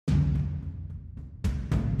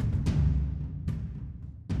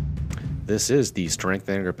This is the Strength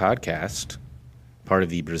and Anger Podcast, part of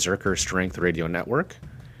the Berserker Strength Radio Network,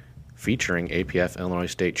 featuring APF Illinois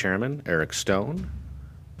State Chairman Eric Stone,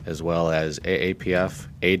 as well as AAPF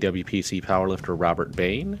AWPC powerlifter Robert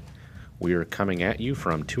Bain. We are coming at you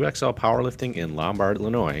from 2XL Powerlifting in Lombard,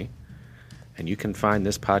 Illinois, and you can find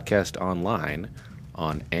this podcast online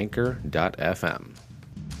on anchor.fm.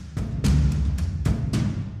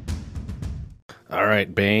 All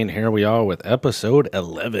right, Bain, here we are with episode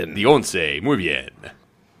 11. The once, muy bien.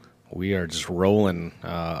 We are just rolling,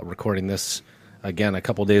 recording this again a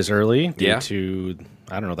couple days early due to,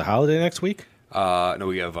 I don't know, the holiday next week? No,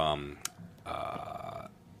 we have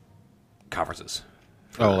conferences.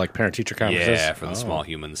 Like parent-teacher conferences? Yeah, for the small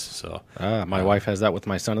humans. So my wife has that with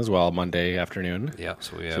my son as well, Monday afternoon. Yeah,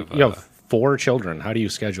 so we have... you have 4 children. How do you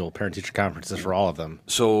schedule parent-teacher conferences for all of them?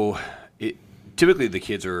 So typically the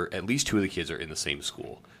kids are, at least 2 of the kids are in the same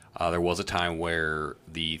school. There was a time where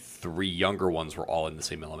the 3 younger ones were all in the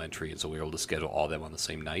same elementary, and so we were able to schedule all of them on the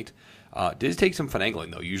same night. Did take some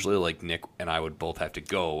finagling, though. Usually, like, Nick and I would both have to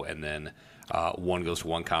go, and then one goes to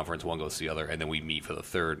one conference, one goes to the other, and then we meet for the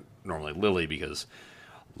third, normally Lily, because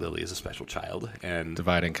Lily is a special child. And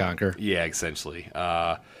divide and conquer. Yeah, essentially.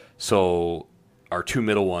 So our 2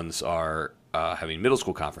 middle ones are having middle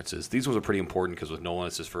school conferences. These ones are pretty important because with Nolan,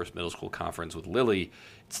 it's his first middle school conference. With Lily,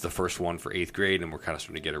 it's the first one for 8th grade, and we're kind of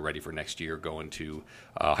starting to get her ready for next year going to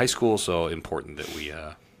high school. So important that we,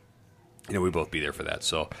 we both be there for that.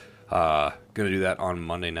 So going to do that on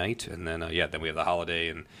Monday night, and then then we have the holiday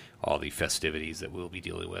and all the festivities that we'll be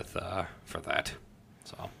dealing with for that.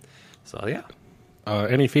 So yeah.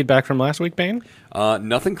 Any feedback from last week, Bain?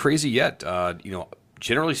 Nothing crazy yet.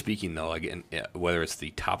 Generally speaking, though, again, whether it's the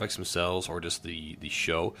topics themselves or just the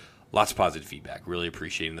show, lots of positive feedback. Really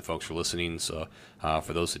appreciating the folks for listening. So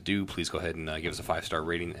for those that do, please go ahead and give us a 5-star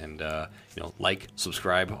rating and like,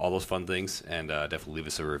 subscribe, all those fun things, and definitely leave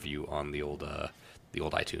us a review on the old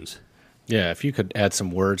iTunes. Yeah, if you could add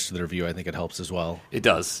some words to the review, I think it helps as well. It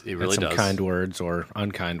does. It really does. Some kind words or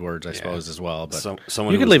unkind words, I suppose, as well. But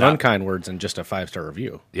someone you could leave unkind words in just a 5-star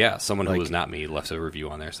review. Yeah, someone who was not me left a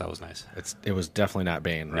review on there, so that was nice. It was definitely not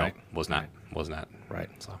Bain, right? No, was not. Was not. Right.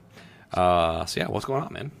 So yeah, what's going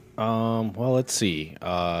on, man? Well, let's see.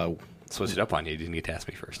 Switched it up on you. You didn't get to ask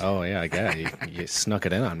me first. Oh, yeah, I got it. You snuck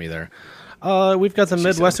it in on me there. We've got the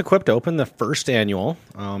Midwest Equipped Open, the first annual.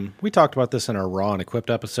 We talked about this in our Raw and Equipped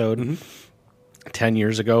episode. Mm-hmm. 10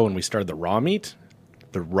 years ago when we started the raw meet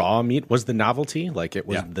was the novelty. Like, it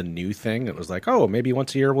was the new thing. It was like, oh, maybe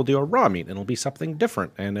once a year we'll do a raw meet and it'll be something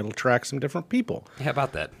different and it'll attract some different people. How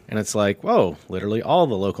about that? And it's like, whoa, literally all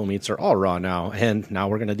the local meets are all raw now. And now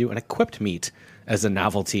we're going to do an equipped meet as a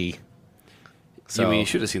novelty. So you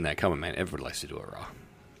should have seen that coming, man. Everybody likes to do a raw.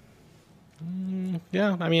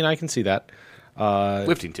 Yeah, I mean, I can see that.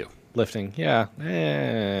 Lifting too. Lifting, yeah.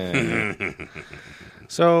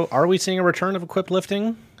 So, are we seeing a return of equipped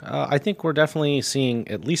lifting? I think we're definitely seeing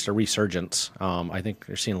at least a resurgence. I think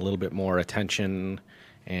you're seeing a little bit more attention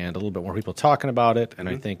and a little bit more people talking about it. And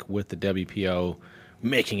I think with the WPO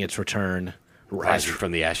making its return, rise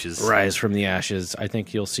from the ashes, I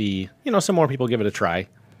think you'll see some more people give it a try.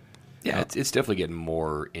 Yeah, it's definitely getting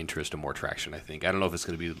more interest and more traction. I think. I don't know if it's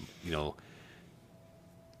going to be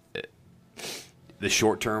the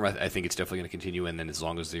short term. I think it's definitely going to continue, and then as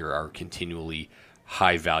long as there are continually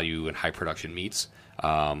high value and high production meets,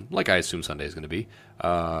 like I assume Sunday is going to be,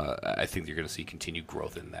 I think you're going to see continued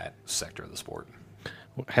growth in that sector of the sport.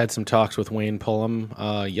 Had some talks with Wayne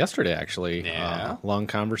Pullum yesterday, actually. Yeah. Long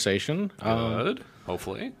conversation. Good.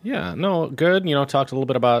 Hopefully. Yeah. No, good. Talked a little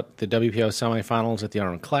bit about the WPO semifinals at the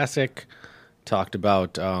Arnold Classic. Talked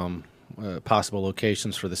about possible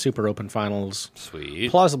locations for the Super Open finals.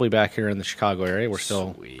 Sweet. Plausibly back here in the Chicago area. We're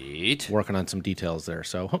still Sweet. Working on some details there.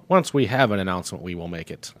 So once we have an announcement, we will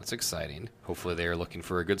make it. That's exciting. Hopefully they are looking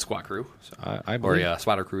for a good squat crew. So I believe, or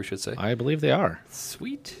spotter crew, I should say. I believe they are.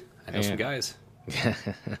 Sweet. I know some guys.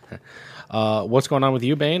 What's going on with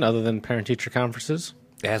you, Bain, other than parent-teacher conferences?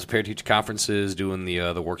 As parent-teacher conferences, doing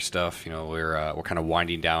the work stuff, we're kind of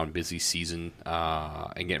winding down busy season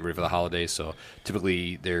and getting ready for the holidays. So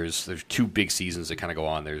typically there's 2 big seasons that kind of go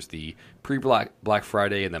on. There's the pre-Black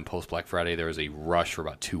Friday and then post-Black Friday. There is a rush for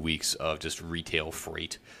about 2 weeks of just retail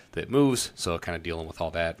freight that moves. So kind of dealing with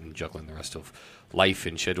all that and juggling the rest of life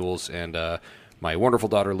and schedules. And my wonderful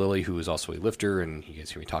daughter Lily, who is also a lifter, and you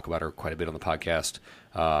guys hear me talk about her quite a bit on the podcast.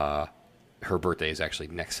 Her birthday is actually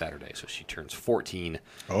next Saturday, so she turns 14.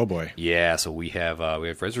 Oh boy! Yeah, so we have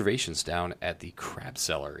reservations down at the Crab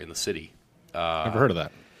Cellar in the city. Never heard of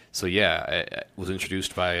that. So yeah, I was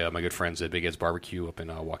introduced by my good friends at Big Ed's Barbecue up in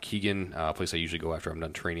Waukegan, a place I usually go after I'm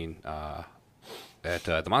done training at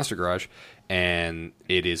the Monster Garage, and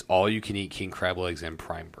it is all you can eat king crab legs and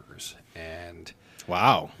prime burgers. And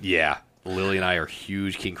Wow. yeah, Lily and I are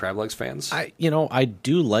huge king crab legs fans. I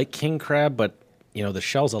do like king crab, but the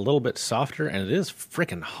shell's a little bit softer, and it is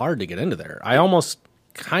freaking hard to get into there. I almost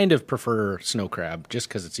kind of prefer snow crab just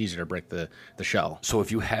because it's easier to break the shell. So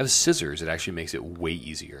if you have scissors, it actually makes it way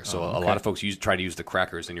easier. So a lot of folks try to use the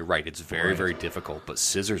crackers, and you're right, it's very, very difficult. But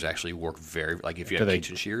scissors actually work very, like if you have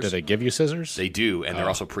kitchen shears. Do they give you scissors? They do, and they're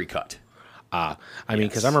also pre-cut. I mean,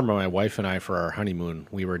 because I remember my wife and I, for our honeymoon,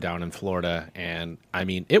 we were down in Florida, and I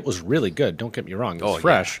mean, it was really good. Don't get me wrong; it was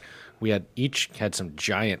fresh. Yeah. We each had some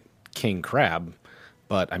giant king crab,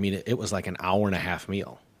 but I mean, it was like an hour-and-a-half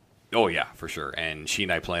meal. Oh yeah, for sure. And she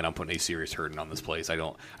and I plan on putting a serious hurting on this place. I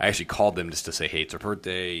actually called them just to say, hey, it's her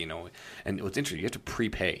birthday, And what's interesting, you have to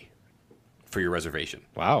prepay for your reservation.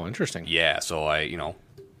 Wow, interesting. Yeah, so I,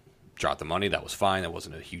 dropped the money. That was fine. That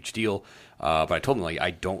wasn't a huge deal. But I told them, I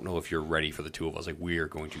don't know if you're ready for the two of us. Like, we are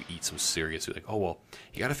going to eat some serious food. Like, oh, well,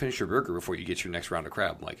 you got to finish your burger before you get your next round of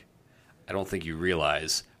crab. I'm like, I don't think you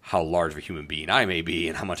realize how large of a human being I may be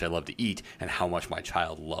and how much I love to eat and how much my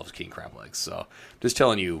child loves king crab legs. So just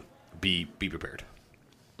telling you, be prepared.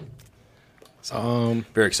 So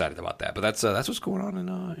very excited about that. But that's what's going on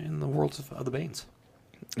in the world of the Banes.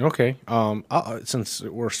 Okay. Since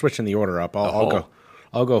we're switching the order up,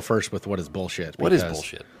 I'll go first with what is bullshit. What is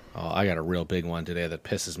bullshit? I got a real big one today that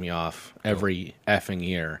pisses me off every effing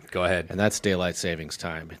year. Go ahead. And that's daylight savings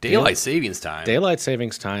time. Daylight savings time? Daylight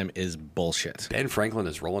savings time is bullshit. Ben Franklin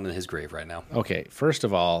is rolling in his grave right now. Okay, first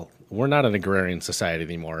of all, we're not an agrarian society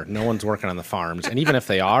anymore. No one's working on the farms. And even if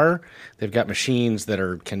they are, they've got machines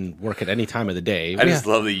that can work at any time of the day. I just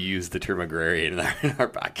love that you use the term agrarian in our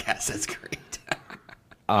podcast. That's great.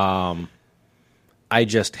 I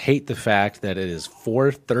just hate the fact that it is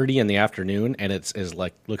 4:30 in the afternoon and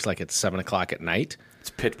looks like it's 7 o'clock at night. It's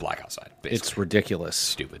pitch black outside. Basically. It's ridiculous.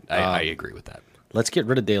 Stupid. I agree with that. Let's get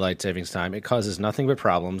rid of daylight savings time. It causes nothing but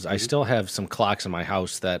problems. I still have some clocks in my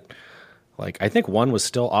house that, I think one was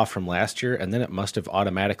still off from last year, and then it must have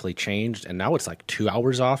automatically changed, and now it's 2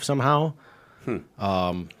 hours off somehow. One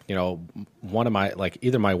of my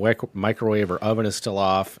either my microwave or oven is still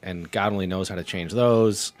off, and God only knows how to change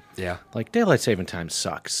those. Yeah. Daylight saving time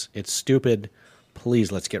sucks. It's stupid.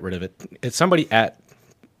 Please, let's get rid of it. It's somebody at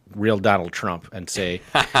real Donald Trump and say,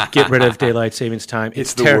 get rid of daylight savings time.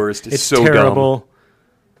 It's the worst. It's so terrible.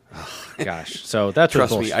 Oh, gosh. So that's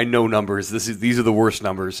Trust me, I know numbers. These are the worst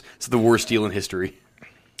numbers. It's the worst deal in history.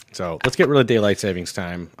 So let's get rid of daylight savings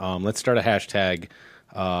time. Let's start a hashtag.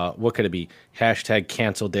 What could it be? Hashtag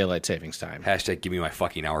cancel daylight savings time. Hashtag give me my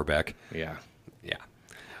fucking hour back. Yeah. Yeah.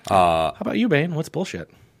 How about you, Bane? What's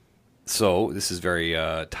bullshit? So this is very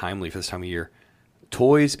timely for this time of year.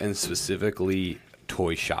 Toys, and specifically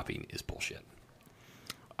toy shopping, is bullshit.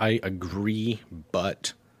 I agree,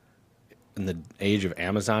 but in the age of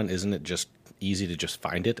Amazon, isn't it just easy to just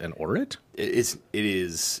find it and order it? It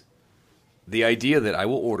is the idea that I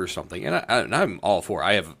will order something, and I'm all for it.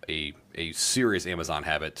 I have a serious Amazon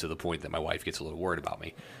habit to the point that my wife gets a little worried about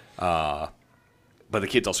me. But the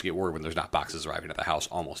kids also get worried when there's not boxes arriving at the house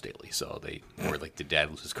almost daily. So they worry, did Dad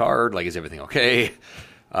lose his card? Is everything okay?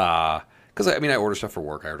 Because I order stuff for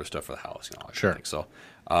work. I order stuff for the house. Sure. So,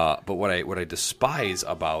 but what I despise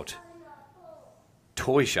about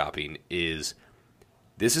toy shopping is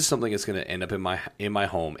this is something that's going to end up in my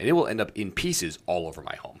home, and it will end up in pieces all over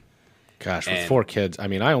my home. Gosh, with 4 kids, I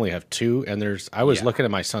only have 2, and I was looking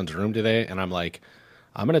at my son's room today, and I'm like,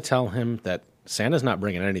 I'm going to tell him that Santa's not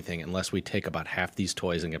bringing anything unless we take about half these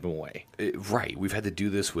toys and give them away. Right. We've had to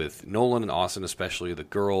do this with Nolan and Austin, especially the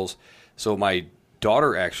girls. So my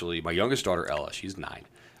daughter, my youngest daughter, Ella, she's 9.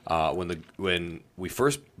 When we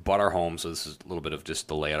first bought our home, so this is a little bit of just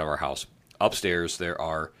the layout of our house. Upstairs, there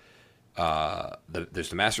are there's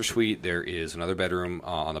the master suite. There is another bedroom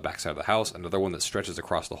on the back side of the house, another one that stretches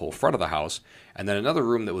across the whole front of the house, and then another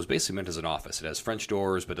room that was basically meant as an office. It has French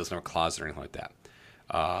doors, but doesn't have a closet or anything like that.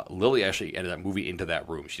 Lily actually ended up moving into that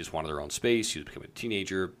room. She just wanted her own space. She was becoming a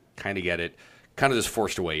teenager. Kind of get it. Kind of just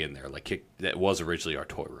forced her way in there. That was originally our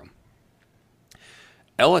toy room.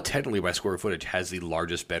 Ella, technically by square footage, has the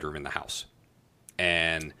largest bedroom in the house,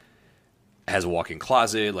 and has a walk-in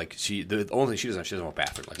closet. The only thing she doesn't have a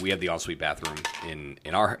bathroom. We have the ensuite bathroom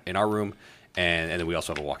in our room, and then we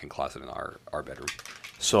also have a walk-in closet in our bedroom.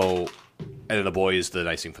 So. And then the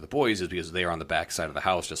nice thing for the boys is because they are on the back side of the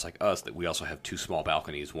house, just like us, that we also have 2 small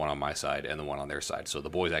balconies, one on my side and the one on their side. So the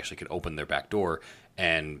boys actually can open their back door,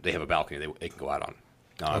 and they have a balcony they can go out on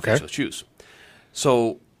if they so choose.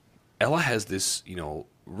 So Ella has this,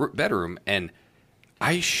 bedroom, and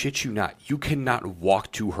I shit you not, you cannot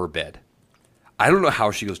walk to her bed I don't know how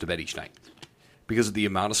she goes to bed each night because of the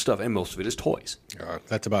amount of stuff, and most of it is toys.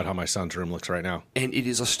 That's about how my son's room looks right now. And it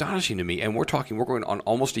is astonishing to me. And we're going on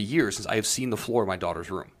almost a year since I have seen the floor of my daughter's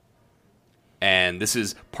room. And this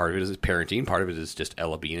is part of it is parenting, part of it is just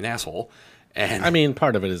Ella being an asshole. And I mean,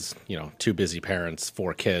 part of it is, two busy parents,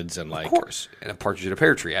 4 kids, and of course, and a partridge in a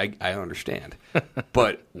pear tree. I understand.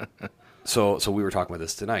 But so we were talking about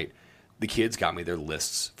this tonight. The kids got me their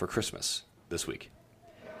lists for Christmas this week.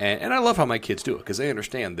 And I love how my kids do it because they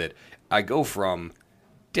understand that I go from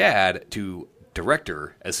dad to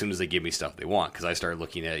director as soon as they give me stuff they want because I started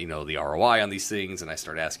looking at, the ROI on these things and I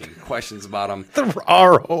start asking questions about them. The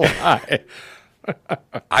ROI.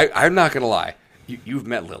 I'm not going to lie. You've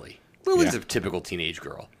met Lily. Lily's a typical teenage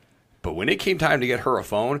girl. But when it came time to get her a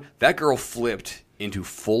phone, that girl flipped into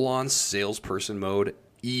full-on salesperson mode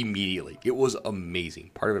immediately. It was amazing.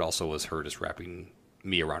 Part of it also was her just wrapping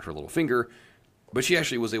me around her little finger. But she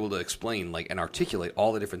actually was able to explain and articulate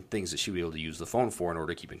all the different things that she would be able to use the phone for in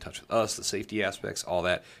order to keep in touch with us, the safety aspects, all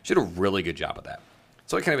that. She did a really good job of that.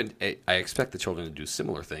 So I expect the children to do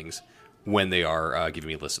similar things when they are giving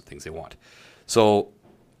me a list of things they want. So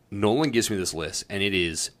Nolan gives me this list, and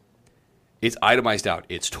it's itemized out.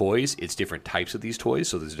 It's toys. It's different types of these toys,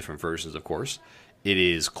 so there's different versions, of course. It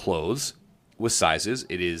is clothes with sizes.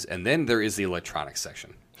 And then there is the electronics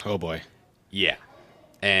section. Oh, boy. Yeah.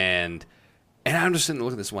 And I'm just sitting there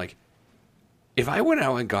looking at this, I'm like, if I went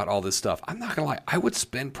out and got all this stuff, I'm not going to lie, I would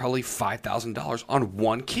spend probably $5,000 on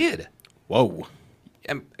one kid. Whoa.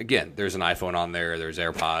 And again, there's an iPhone on there, there's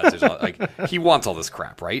AirPods, he wants all this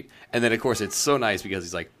crap, right? And then, of course, it's so nice because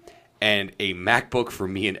he's like, and a MacBook for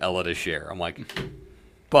me and Ella to share. I'm like,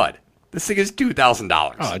 bud, this thing is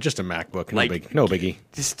 $2,000. Oh, just a MacBook. No biggie.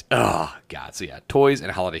 Just, oh, God. So, yeah, toys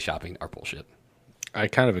and holiday shopping are bullshit. I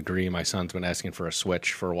kind of agree. My son's been asking for a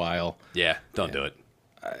Switch for a while. Yeah, don't do it.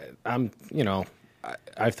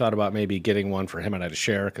 I've thought about maybe getting one for him and I to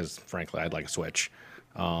share because, frankly, I'd like a Switch.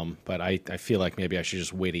 But I feel like maybe I should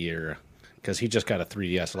just wait a year because he just got a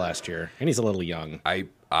 3DS last year, and he's a little young.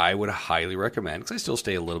 I would highly recommend, because I still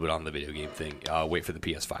stay a little bit on the video game thing, wait for the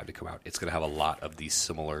PS5 to come out. It's going to have a lot of these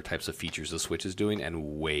similar types of features the Switch is doing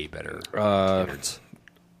and way better standards.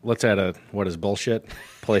 Let's add what is bullshit?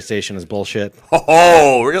 PlayStation is bullshit.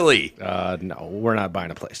 Oh, really? No, we're not buying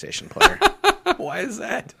a PlayStation player. Why is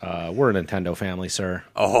that? We're a Nintendo family, sir.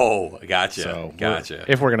 Oh, gotcha. So gotcha.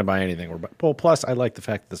 If we're going to buy anything, plus I like the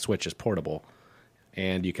fact that the Switch is portable,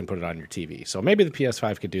 and you can put it on your TV. So maybe the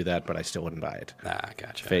PS5 could do that, but I still wouldn't buy it.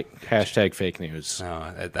 Gotcha. Fake news.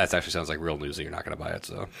 No, that actually sounds like real news that you're not going to buy it.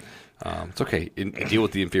 So it's okay. Deal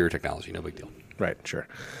with the inferior technology. No big deal. Right, sure.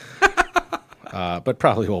 But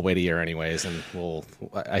probably we'll wait a year anyways, and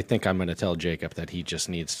I think I'm going to tell Jacob that he just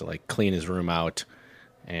needs to clean his room out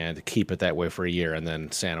and keep it that way for a year, and then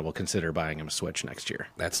Santa will consider buying him a Switch next year.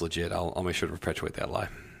 That's legit. I'll make sure to perpetuate that lie.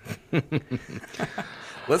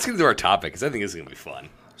 Let's get into our topic, because I think this is going to be fun.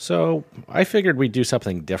 So I figured we'd do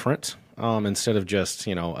something different instead of just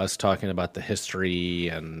us talking about the history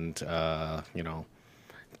and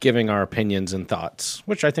giving our opinions and thoughts,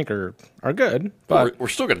 which I think are good. But we're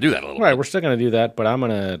still going to do that a little right, bit. We're still going to do that, but I'm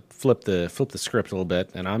going to flip the script a little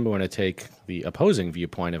bit, and I'm going to take the opposing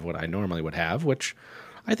viewpoint of what I normally would have, which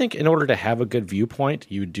I think in order to have a good viewpoint,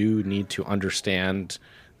 you do need to understand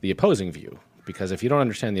the opposing view. Because if you don't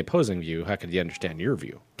understand the opposing view, how could you understand your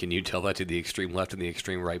view? Can you tell that to the extreme left and the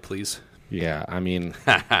extreme right, please? Yeah, I mean...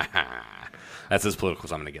 That's as political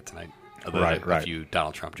as I'm going to get tonight. Right. A few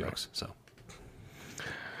Donald Trump jokes,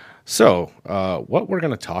 So, what we're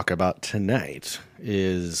going to talk about tonight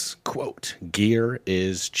is, quote, gear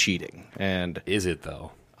is cheating. And is it,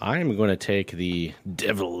 though? I'm going to take the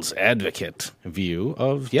devil's advocate view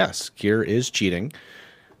of, yes, gear is cheating.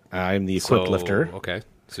 I'm the equipped lifter. Okay.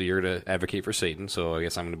 So you're going to advocate for Satan, so I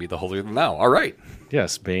guess I'm going to be the holier than thou. All right.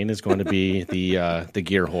 Yes, Bane is going to be the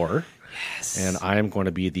gear whore. Yes. And I'm going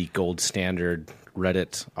to be the gold standard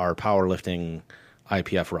Reddit, our powerlifting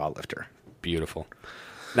IPF raw lifter. Beautiful.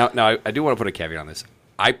 Now I do want to put a caveat on this.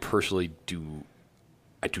 I personally do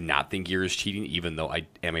not think gear is cheating, even though I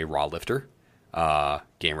am a raw lifter.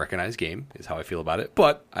 Game recognized game is how I feel about it.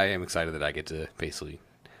 But I am excited that I get to basically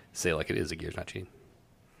say like it is, that gear's not cheating.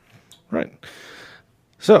 Right.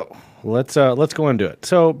 So let's go into it.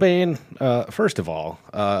 So Bane, first of all,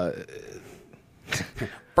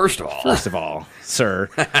 sir,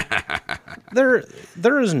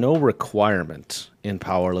 there is no requirement in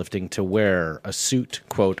powerlifting to wear a suit,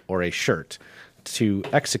 quote, or a shirt to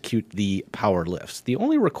execute the power lifts. The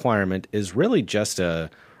only requirement is really just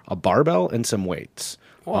a barbell and some weights.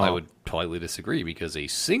 Well, I would politely disagree because a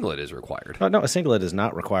singlet is required. No, a singlet is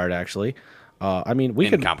not required, actually. I mean, we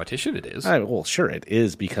In could competition, it is. well, sure, it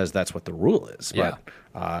is because that's what the rule is. Yeah.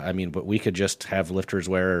 But I mean, but we could just have lifters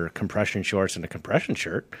wear compression shorts and a compression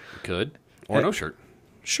shirt. Could. Or no shirt.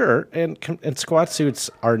 Sure, and squat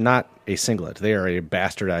suits are not a singlet; they are a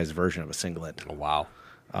bastardized version of a singlet. Oh, wow.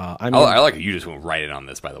 I mean, I like it. You just went right in on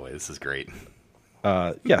this, by the way. This is great.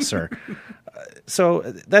 yes, sir. So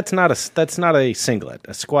that's not a singlet.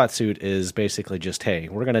 A squat suit is basically just, hey,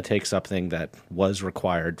 we're going to take something that was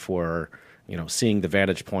required for seeing the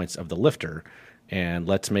vantage points of the lifter, and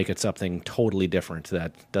let's make it something totally different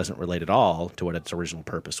that doesn't relate at all to what its original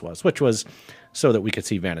purpose was, which was so that we could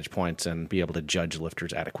see vantage points and be able to judge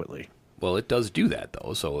lifters adequately. Well, it does do that,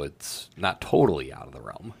 though, so it's not totally out of the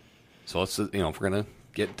realm. So let's, if we're going to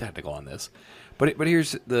get technical on this. But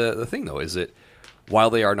here's the thing, though, is that while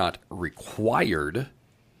they are not required,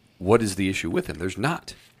 what is the issue with them? There's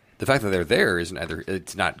not. The fact that they're there isn't either,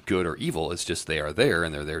 it's not good or evil, it's just they are there,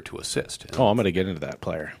 and they're there to assist. And I'm going to get into that,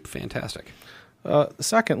 player. fantastic.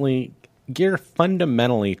 Secondly, gear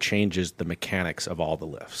fundamentally changes the mechanics of all the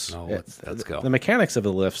lifts. Oh, let's go. The mechanics of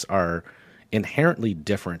the lifts are inherently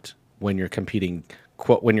different when you're competing,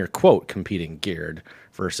 quote, competing geared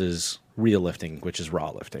versus real lifting, which is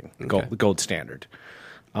raw lifting, Okay. gold standard.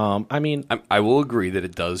 I mean, I will agree that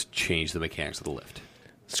it does change the mechanics of the lift.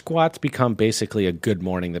 squats become basically a good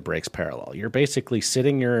morning that breaks parallel. You're basically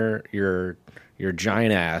sitting your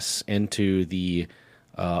giant ass into the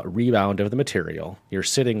rebound of the material. You're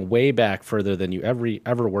sitting way back further than you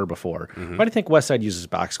ever were before. Mm-hmm. Why do you think Westside uses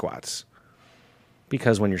box squats?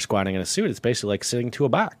 Because when you're squatting in a suit, it's basically like sitting to a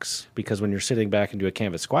box. Because when you're sitting back into a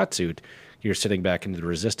canvas squat suit, you're sitting back into the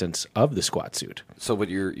resistance of the squat suit. So, but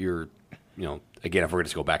you're again, if we're going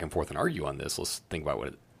to go back and forth and argue on this, let's think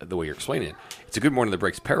about the way you're explaining it. It's a good morning that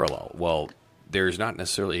breaks parallel. Well, there's not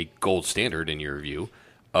necessarily a gold standard in your view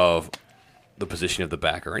of the position of the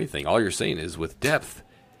back or anything. All you're saying is with depth,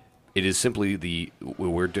 it is simply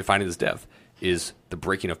we're defining as depth is the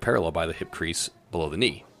breaking of parallel by the hip crease below the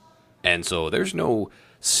knee. And so there's no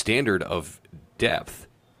standard of depth,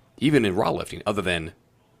 even in raw lifting, other than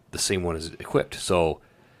the same one is equipped. So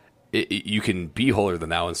you can be holier than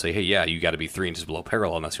thou and say, hey, yeah, you got to be 3 inches below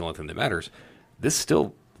parallel, and that's the only thing that matters. This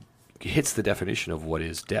still hits the definition of what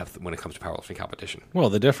is depth when it comes to powerlifting competition. Well,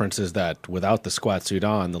 the difference is that without the squat suit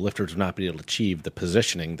on, the lifters would not be able to achieve the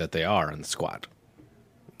positioning that they are in the squat.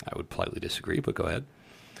 I would politely disagree, but go ahead.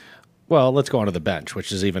 Well, let's go on to the bench,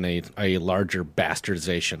 which is even a larger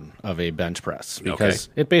bastardization of a bench press because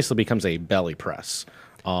it basically becomes a belly press.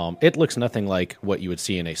 It looks nothing like what you would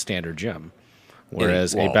see in a standard gym,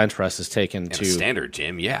 whereas a bench press is taken to a standard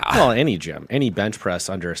gym, yeah. Well, any gym, any bench press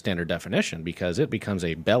under a standard definition because it becomes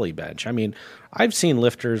a belly bench. I mean, I've seen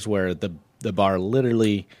lifters where the bar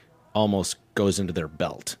literally almost goes into their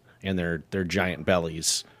belt and their giant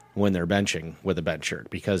bellies when they're benching with a bench shirt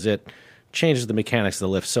because it changes the mechanics of the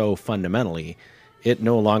lift so fundamentally, it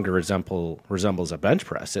no longer resembles a bench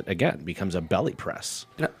press. It, again, becomes a belly press.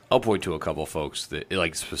 I'll point to a couple of folks that,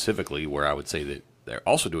 like specifically where I would say that they're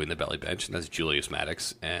also doing the belly bench, and that's Julius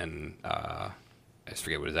Maddox and I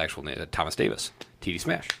forget what his actual name is, Thomas Davis, TD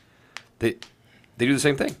Smash. They do the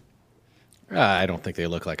same thing. I don't think they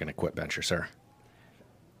look like an equipped bencher, sir.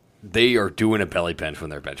 They are doing a belly bench when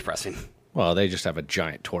they're bench pressing. Well, they just have a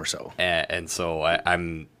giant torso. And so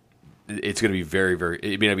it's going to be very, very,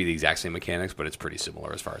 it may not be the exact same mechanics, but it's pretty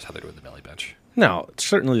similar as far as how they're doing the belly bench. Now,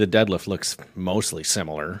 certainly the deadlift looks mostly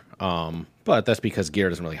similar, but that's because gear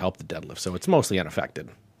doesn't really help the deadlift, so it's mostly unaffected.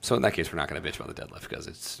 So in that case, we're not going to bitch about the deadlift because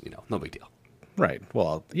it's, no big deal. Right.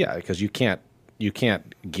 Well, yeah, because you can't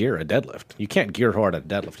gear a deadlift. You can't gear hard a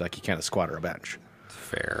deadlift like you can a squat or a bench.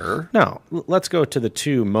 Fair. Now, let's go to the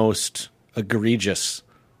two most egregious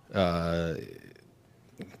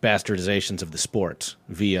bastardizations of the sport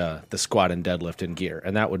via the squat and deadlift in gear.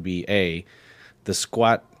 And that would be A, the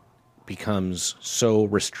squat becomes so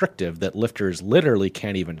restrictive that lifters literally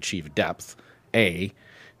can't even achieve depth. A.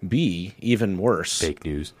 B, even worse. Fake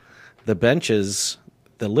news. The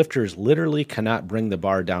lifters literally cannot bring the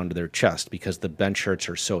bar down to their chest because the bench shirts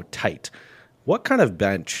are so tight. What kind of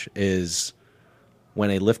bench is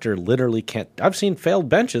when a lifter literally can't... I've seen failed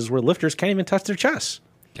benches where lifters can't even touch their chest.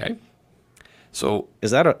 Okay. So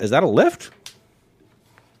is that a lift?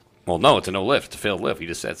 Well, no, it's a no lift. It's a failed lift. He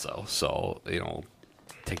just said so. So,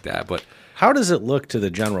 take that. But how does it look to the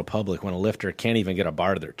general public when a lifter can't even get a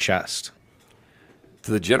bar to their chest?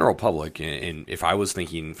 To the general public, and if I was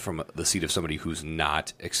thinking from the seat of somebody who's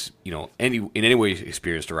not, in any way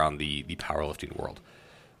experienced around the powerlifting world,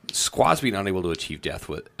 squats being unable to achieve depth,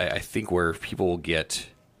 I think where people will get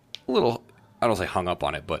a little, I don't say hung up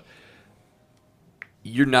on it, but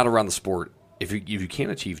you're not around the sport. If you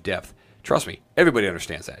can't achieve depth, Trust me, everybody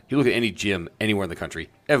understands that. You look at any gym anywhere in the country,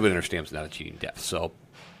 everybody understands not achieving depth. So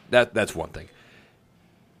that's one thing.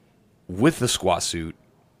 With the squat suit,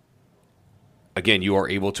 again, you are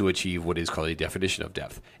able to achieve what is called a definition of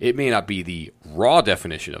depth. It may not be the raw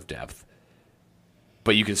definition of depth,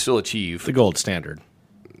 but you can still achieve The gold standard.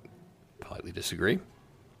 Politely disagree.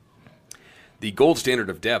 The gold standard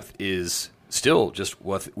of depth is still just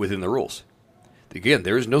within the rules. Again,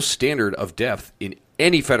 there is no standard of depth in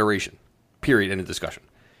any federation, period, end of discussion.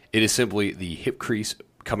 It is simply the hip crease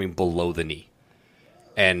coming below the knee.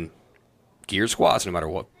 And geared squats, no matter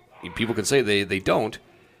what, people can say they don't,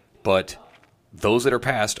 but those that are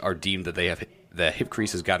passed are deemed that the hip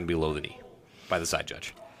crease has gotten below the knee by the side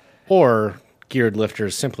judge. Or geared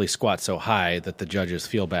lifters simply squat so high that the judges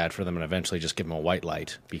feel bad for them and eventually just give them a white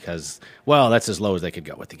light because, well, that's as low as they could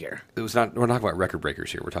go with the gear. We're not talking about record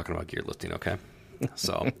breakers here. We're talking about geared lifting, okay?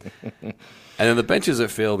 So, and then the benches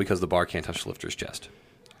that fail because the bar can't touch the lifter's chest.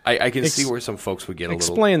 I can see where some folks would get a little...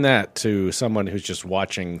 Explain that to someone who's just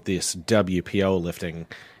watching this WPO lifting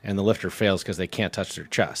and the lifter fails because they can't touch their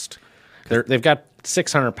chest. They've got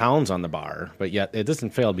 600 pounds on the bar, but yet it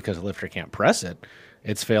doesn't fail because the lifter can't press it.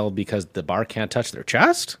 It's failed because the bar can't touch their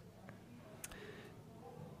chest?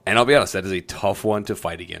 And I'll be honest, that is a tough one to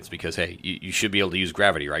fight against because, hey, you should be able to use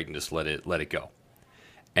gravity, right, and just let it go.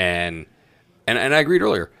 And I agreed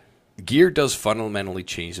earlier, gear does fundamentally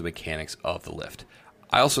change the mechanics of the lift.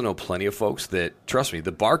 I also know plenty of folks that, trust me,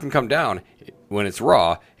 the bar can come down when it's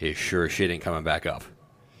raw, it sure as shit ain't coming back up.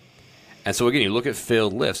 And so, again, you look at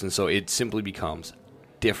failed lifts, and so it simply becomes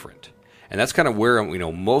different. And that's kind of where,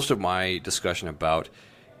 most of my discussion about,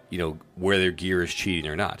 where their gear is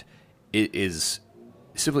cheating or not. It is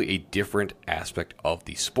simply a different aspect of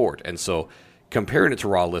the sport. And so, comparing it to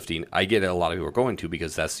raw lifting, I get a lot of people are going to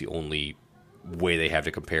because that's the only way they have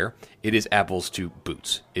to compare. It is apples to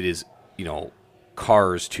boots. It is,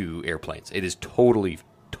 cars to airplanes. It is totally,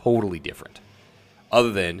 totally different.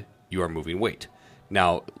 Other than you are moving weight.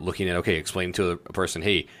 Now, looking at, explaining to a person,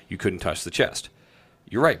 hey, you couldn't touch the chest.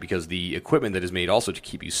 You're right, because the equipment that is made also to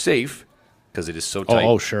keep you safe, because it is so tight.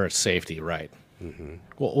 Oh, sure, it's safety, right. Mm-hmm.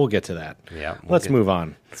 We'll get to that. Yeah. Let's move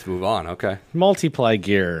on. Let's move on, okay. Multiply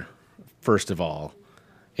gear, first of all,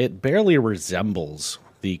 it barely resembles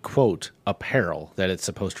the, quote, apparel that it's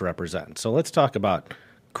supposed to represent. So let's talk about,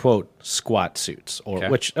 quote, squat suits,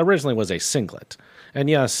 which originally was a singlet. And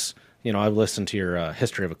yes, I've listened to your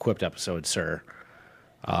History of Equipped episode, sir.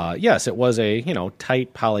 Yes, it was a,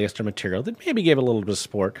 tight polyester material that maybe gave it a little bit of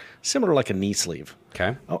support, similar like a knee sleeve.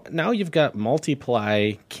 Okay. Oh, now you've got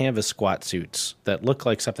multiply canvas squat suits that look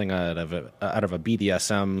like something out of a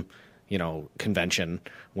BDSM, convention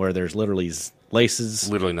where there's literally laces.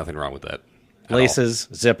 Literally nothing wrong with that. Laces,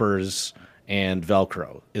 zippers, and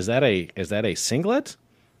Velcro. Is that a singlet?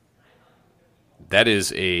 That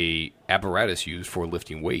is a apparatus used for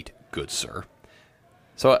lifting weight, good sir.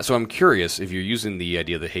 So I'm curious if you're using the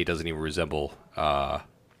idea that, hey, it doesn't even resemble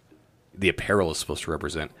the apparel is supposed to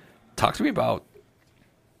represent. Talk to me about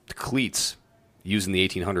the cleats used in the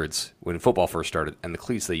 1800s when football first started and the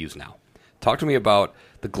cleats they use now. Talk to me about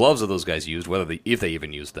the gloves that those guys used, if they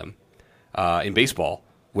even used them, in baseball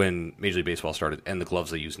when Major League Baseball started, and the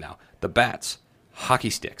gloves they use now. The bats, hockey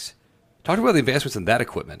sticks. Talk about the advancements in that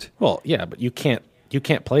equipment. Well, yeah, but you can't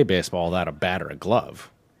play baseball without a bat or a glove.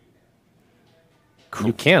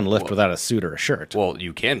 You can lift without a suit or a shirt. Well,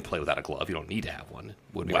 you can play without a glove. You don't need to have one.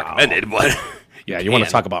 Wouldn't be recommended, but you want to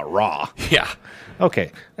talk about raw. Yeah.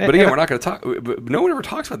 Okay. But again, we're not going to talk. No one ever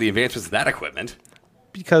talks about the advancements in that equipment.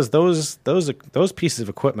 Because those pieces of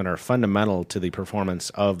equipment are fundamental to the performance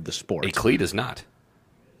of the sport. A cleat is not.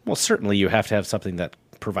 Well, certainly you have to have something that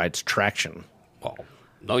provides traction. Well,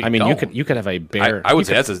 no, you don't. You could have a bare. I would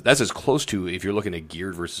say that's as close to, if you're looking at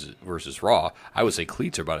geared versus raw. I would say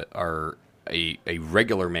cleats are a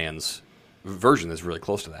regular man's version that's really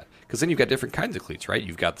close to that. Because then you've got different kinds of cleats, right?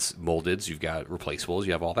 You've got moldeds, you've got replaceables,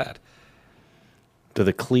 you have all that. Do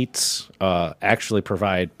the cleats actually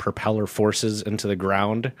provide propeller forces into the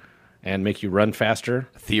ground and make you run faster?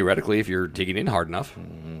 Theoretically, if you're digging in hard enough.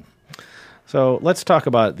 Mm-hmm. So let's talk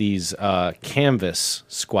about these canvas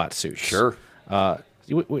squat suits. Sure.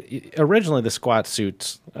 Originally, the squat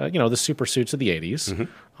suits, the super suits of the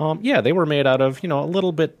 80s, they were made out of, a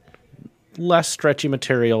little bit less stretchy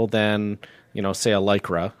material than, say a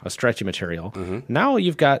Lycra, a stretchy material. Mm-hmm. Now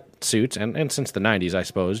you've got suits, and since the 90s, I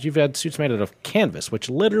suppose, you've had suits made out of canvas, which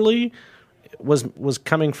literally was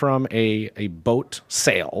coming from a boat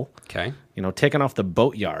sail. Okay. Taken off the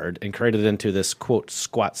boatyard and created into this, quote,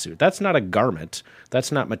 squat suit. That's not a garment.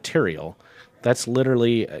 That's not material. That's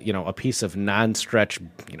literally, a piece of non-stretch,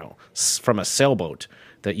 from a sailboat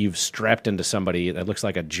that you've strapped into somebody that looks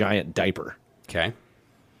like a giant diaper. Okay.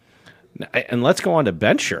 And let's go on to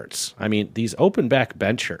bench shirts. I mean, these open back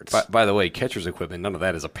bench shirts. By the way, catcher's equipment, none of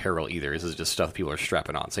that is apparel either. This is just stuff people are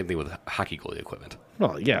strapping on. Same thing with hockey goalie equipment.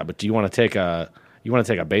 Well, yeah, but do you want to take a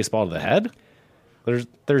baseball to the head?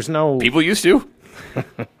 There's no People used to.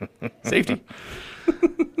 Safety.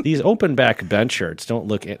 These open back bench shirts don't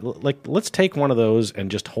look like. Let's take one of those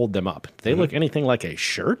and just hold them up. Do they look anything like a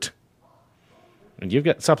shirt? And you've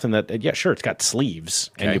got something that, yeah, sure, it's got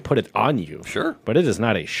sleeves, and you put it on you. Sure. But it is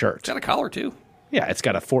not a shirt. It's got a collar, too. Yeah, it's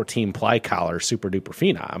got a 14-ply collar, super duper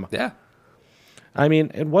phenom. Yeah. I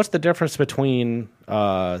mean, and what's the difference between,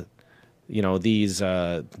 these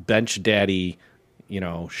bench daddy,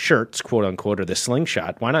 shirts, quote unquote, or the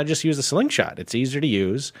slingshot? Why not just use a slingshot? It's easier to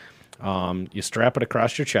use. You strap it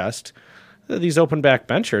across your chest. These open back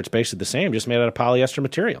bench shirts, basically the same, just made out of polyester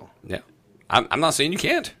material. Yeah. I'm not saying you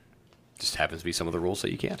can't. Just happens to be some of the rules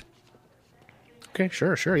that you can't. Okay,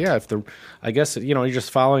 sure, yeah. I guess you're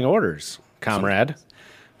just following orders, comrade.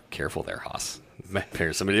 Careful there, Haas.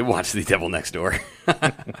 Somebody did watch The Devil Next Door.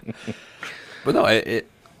 But no,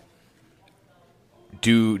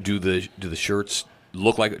 do the shirts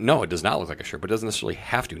look like? No, it does not look like a shirt, but it doesn't necessarily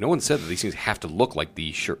have to. No one said that these things have to look like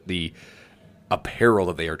the shirt, the apparel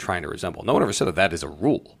that they are trying to resemble. No one ever said that is a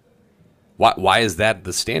rule. Why is that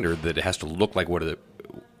the standard that it has to look like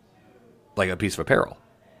like a piece of apparel?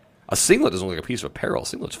 A singlet doesn't look like a piece of apparel. A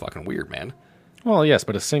singlet's fucking weird, man. Well, yes,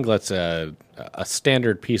 but a singlet's a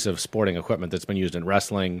standard piece of sporting equipment that's been used in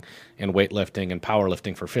wrestling and weightlifting and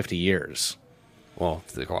powerlifting for 50 years. Well,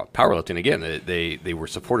 if they call it powerlifting, again, they were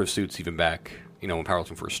supportive suits even back, when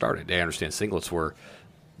powerlifting first started. I understand singlets were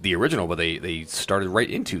the original, but they started right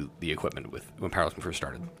into the equipment when powerlifting first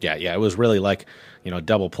started. Yeah, it was really like,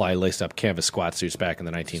 double-ply laced-up canvas squat suits back in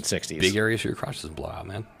the 1960s. Big areas for your crotch doesn't blow out,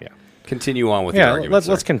 man. Yeah. Continue on with your argument.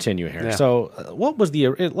 Let's continue here. Yeah. So, what was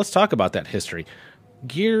let's talk about that history.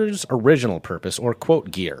 Gear's original purpose, or quote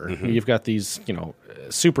gear, you've got these,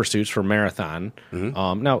 super suits for marathon.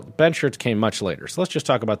 Now, bench shirts came much later, so let's just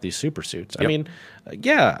talk about these super suits. Yep.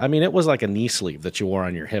 I mean, it was like a knee sleeve that you wore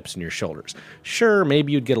on your hips and your shoulders. Sure,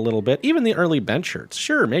 maybe you'd get a little bit, even the early bench shirts,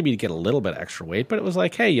 sure, maybe you'd get a little bit extra weight, but it was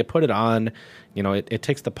like, hey, you put it on, it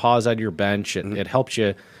takes the pause out of your bench, it helps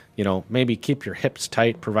you, maybe keep your hips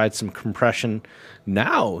tight, provide some compression.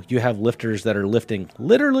 Now you have lifters that are lifting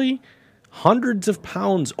literally hundreds of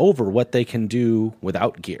pounds over what they can do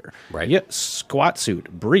without gear. Right. Yeah, squat suit,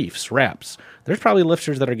 briefs, wraps. There's probably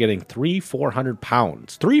lifters that are getting 300-400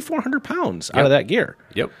 pounds out of that gear.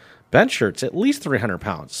 Yep. Bench shirts, at least 300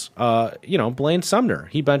 pounds. Blaine Sumner,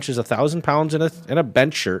 he benches 1,000 pounds in a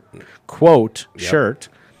bench shirt, quote, shirt.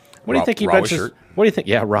 What do you think he benches? Shirt. What do you think?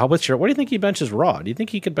 Yeah, raw with shirt. What do you think he benches raw? Do you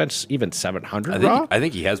think he could bench even 700 raw? I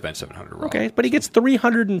think he has benched 700 raw. Okay, but he gets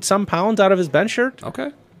 300 and some pounds out of his bench shirt?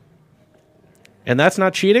 Okay. And that's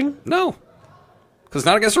not cheating? No. Because it's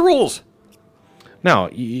not against the rules. Now,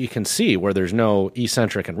 you can see where there's no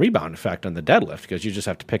eccentric and rebound effect on the deadlift because you just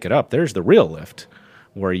have to pick it up. There's the real lift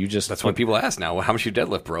where you just... That's when people ask now, well, how much you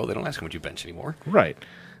deadlift, bro? They don't ask how much you bench anymore. Right.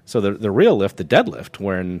 So the real lift, the deadlift,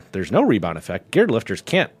 when there's no rebound effect, geared lifters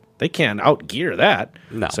can't out-gear that.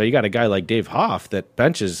 No. So you got a guy like Dave Hoff that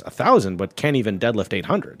benches 1,000 but can't even deadlift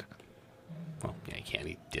 800. Well, yeah, he can.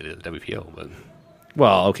 He did it at WPO, but...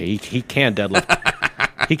 Well, okay, he can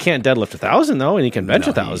deadlift. He can't deadlift 1,000 though, and he can bench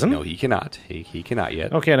 1,000. No, he cannot. He cannot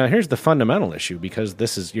yet. Okay, now here's the fundamental issue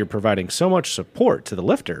because you're providing so much support to the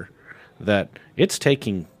lifter that it's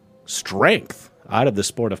taking strength out of the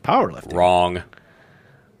sport of powerlifting. Wrong.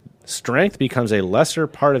 Strength becomes a lesser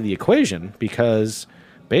part of the equation because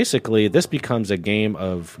basically this becomes a game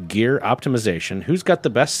of gear optimization. Who's got the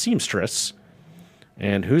best seamstress?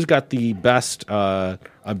 And who's got the best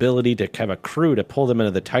ability to have a crew to pull them into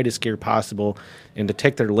the tightest gear possible and to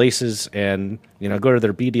take their laces and go to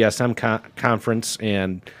their BDSM conference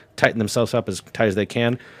and tighten themselves up as tight as they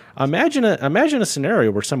can. Imagine a scenario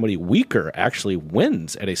where somebody weaker actually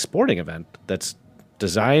wins at a sporting event that's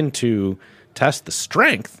designed to test the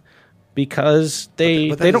strength because they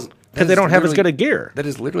don't have as good a gear. That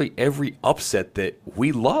is literally every upset that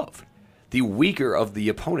we love. The weaker of the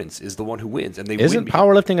opponents is the one who wins, and they Isn't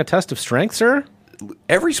powerlifting a test of strength, sir?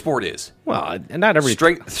 Every sport is. Well, not every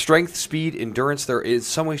strength, speed, endurance. There is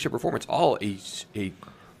some way, shape, or form. It's all a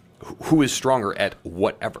who is stronger at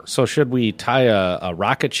whatever. So should we tie a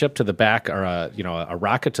rocket ship to the back, or a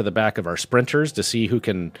rocket to the back of our sprinters to see who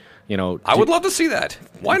can, I would love to see that.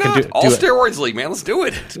 Why not? All steroids league, man. Let's do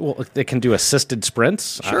it. Well, they can do assisted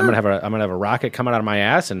sprints. Sure. I'm gonna have a rocket coming out of my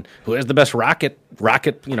ass, and who has the best rocket?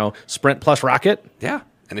 Sprint plus rocket. Yeah,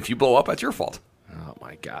 and if you blow up, that's your fault. Oh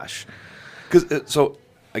my gosh. Because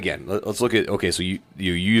again, let's look at, okay, so you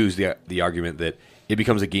use the argument that it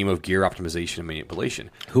becomes a game of gear optimization and manipulation.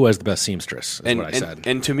 Who has the best seamstress, is what I said.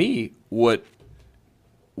 And to me, what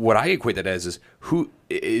I equate that as is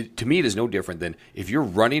to me, it is no different than if you're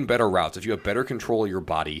running better routes, if you have better control of your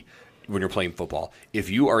body when you're playing football, if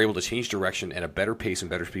you are able to change direction at a better pace and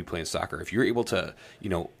better speed playing soccer, if you're able to,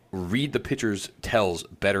 read the pitcher's tells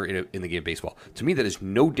better in the game of baseball, to me that is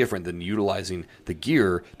no different than utilizing the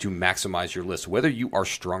gear to maximize your list, whether you are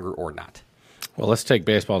stronger or not. Well, let's take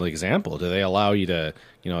baseball as an example. Do they allow you to,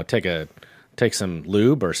 take some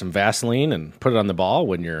lube or some Vaseline and put it on the ball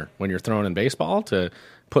when you're throwing in baseball to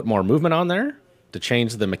put more movement on there, to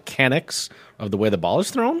change the mechanics of the way the ball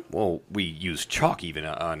is thrown? Well, we use chalk even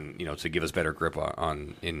on to give us better grip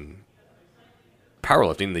in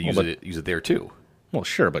powerlifting. They use it there too. Well,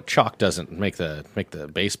 sure, but chalk doesn't make the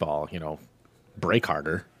baseball break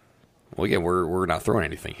harder. Well, again, we're not throwing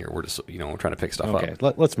anything here. We're just we're trying to pick stuff up. Okay,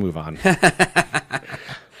 let's move on.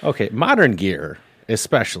 Okay, modern gear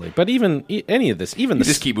especially, but even any of this, even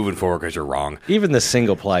just keep moving forward because you're wrong. Even the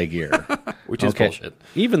single ply gear, which is bullshit.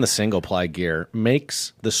 Even the single ply gear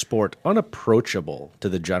makes the sport unapproachable to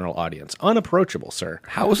the general audience. Unapproachable, sir.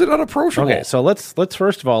 How is it unapproachable? Okay, so let's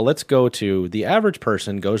first of all let's go to the average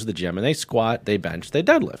person goes to the gym and they squat, they bench, they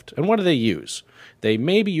deadlift, and what do they use? They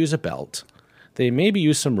maybe use a belt, they maybe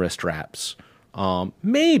use some wrist wraps,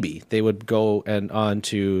 maybe they would go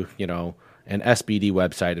onto an SBD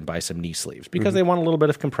website and buy some knee sleeves because they want a little bit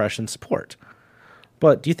of compression support.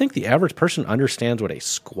 But do you think the average person understands what a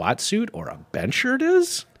squat suit or a bench shirt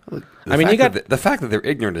is? The fact that they're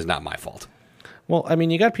ignorant is not my fault. Well,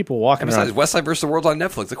 you got people walking around. Westside vs. the World's on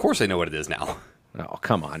Netflix. Of course they know what it is now. Oh,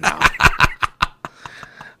 come on now.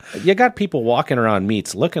 You got people walking around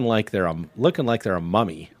meets looking like they're a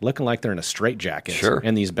mummy, looking like they're in a straitjacket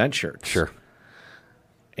in these bench shirts. Sure.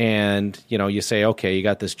 And, you say, okay, you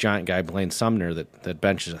got this giant guy, Blaine Sumner, that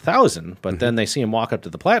benches 1,000, but then they see him walk up to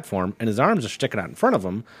the platform, and his arms are sticking out in front of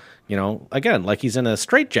him, again, like he's in a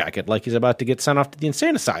straitjacket, like he's about to get sent off to the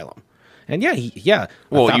insane asylum. And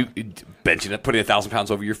Well, you benching it, putting 1,000 pounds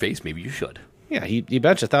over your face, maybe you should. Yeah, he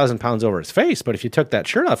benched 1,000 pounds over his face, but if you took that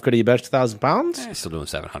shirt off, could he bench 1,000 pounds? Still doing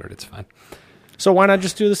 700, it's fine. So why not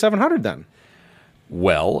just do the 700 then?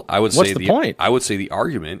 Well, I would say what's the point? I would say the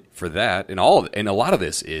argument for that, and a lot of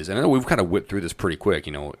this is, and I know we've kind of whipped through this pretty quick,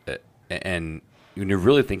 and when you're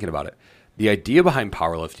really thinking about it, the idea behind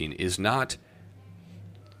powerlifting is not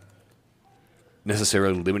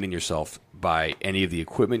necessarily limiting yourself by any of the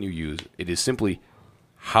equipment you use. It is simply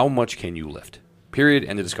how much can you lift. Period.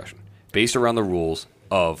 End of discussion. Based around the rules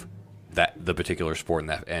of the particular sport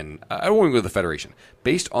and I don't want to go to the federation.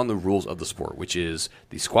 Based on the rules of the sport, which is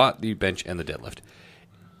the squat, the bench, and the deadlift.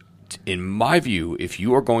 In my view, if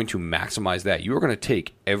you are going to maximize that, you are going to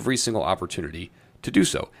take every single opportunity to do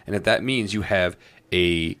so. And if that means you have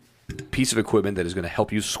a piece of equipment that is going to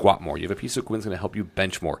help you squat more, you have a piece of equipment that's going to help you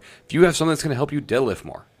bench more, if you have something that's going to help you deadlift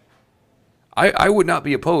more, I would not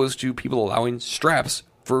be opposed to people allowing straps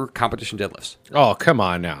for competition deadlifts. Oh, come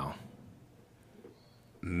on now.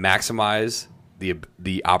 Maximize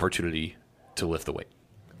the opportunity to lift the weight.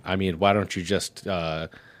 Why don't you just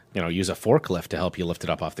use a forklift to help you lift it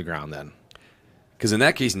up off the ground then? Because in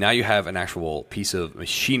that case, now you have an actual piece of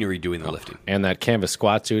machinery doing the lifting. And that canvas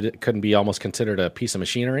squat suit, it couldn't be almost considered a piece of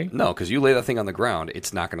machinery? No, because you lay that thing on the ground,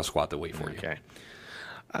 it's not going to squat the weight for you. Okay.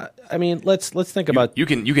 Let's think about... You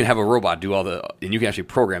can have a robot do all the... And you can actually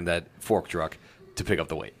program that fork truck to pick up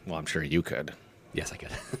the weight. Well, I'm sure you could. Yes, I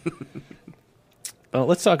could.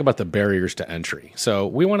 Let's talk about the barriers to entry. So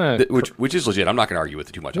we want to... Which is legit. I'm not going to argue with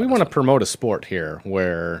it too much. We want to promote a sport here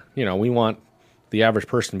where, we want the average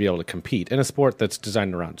person to be able to compete in a sport that's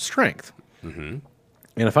designed around strength. Mm-hmm.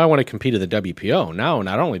 And if I want to compete at the WPO, now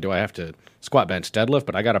not only do I have to squat, bench, deadlift,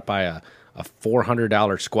 but I got to buy a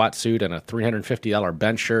 $400 squat suit and a $350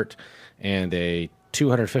 bench shirt and a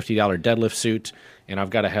 $250 deadlift suit, and I've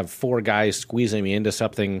got to have 4 guys squeezing me into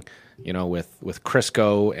something, with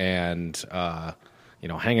Crisco and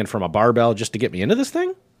hanging from a barbell just to get me into this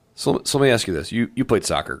thing. So let me ask you this: you played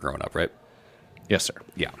soccer growing up, right? Yes, sir.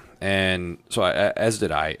 Yeah, and so as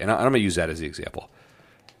did I, and I'm going to use that as the example.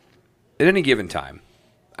 At any given time,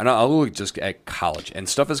 and I'll look just at college, and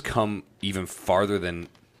stuff has come even farther than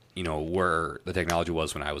where the technology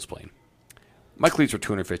was when I was playing. My cleats were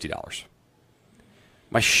 $250.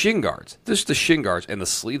 My shin guards, just the shin guards and the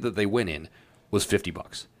sleeve that they went in, was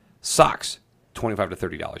 $50. Socks, $25 to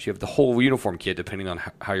 $30. You have the whole uniform kit, depending on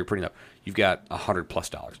how you're putting it up. You've got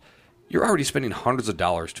 $100+. You're already spending hundreds of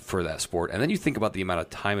dollars for that sport, and then you think about the amount of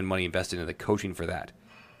time and money invested in the coaching for that.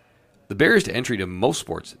 The barriers to entry to most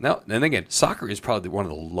sports, now, and again, soccer is probably one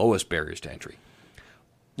of the lowest barriers to entry.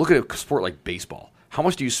 Look at a sport like baseball. How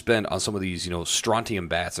much do you spend on some of these, strontium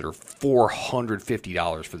bats that are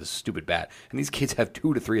 $450 for this stupid bat? And these kids have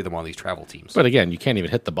 2 to 3 of them on these travel teams. But again, you can't even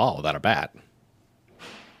hit the ball without a bat.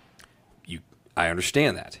 I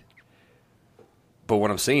understand that. But what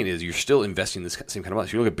I'm saying is you're still investing this same kind of money.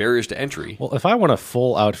 So you look at barriers to entry. Well, if I want a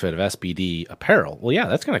full outfit of SBD apparel, well, yeah,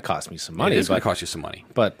 that's going to cost me some money. It's going to cost you some money.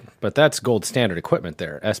 But that's gold standard equipment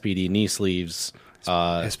there. SBD knee sleeves,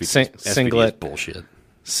 SBD singlet, is bullshit.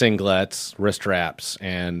 Singlets, wrist wraps,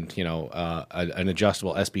 and an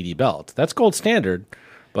adjustable SBD belt. That's gold standard.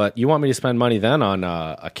 But you want me to spend money then on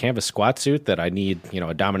a canvas squat suit that I need,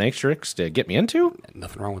 a dominatrix to get me into?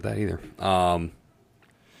 Nothing wrong with that either.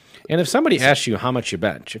 And if somebody asks you how much you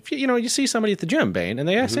bench, if you see somebody at the gym, Bane, and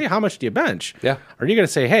they say, how much do you bench? Yeah. Are you going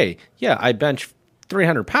to say, hey, yeah, I bench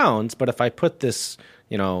 300 pounds, but if I put this,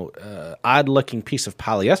 odd-looking piece of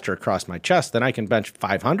polyester across my chest, then I can bench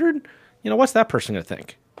 500? What's that person going to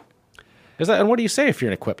think? And what do you say if you're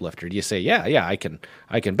an equipped lifter? Do you say, yeah, I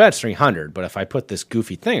can bench 300, but if I put this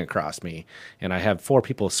goofy thing across me and I have 4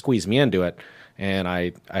 people squeeze me into it, and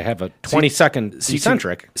I have a 20-second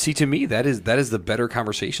eccentric. To me, that is the better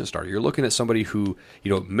conversation starter. You're looking at somebody who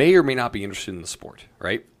may or may not be interested in the sport,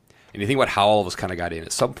 right? And you think about how all of us kind of got in.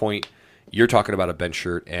 At some point, you're talking about a bench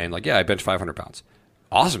shirt, and I bench 500 pounds.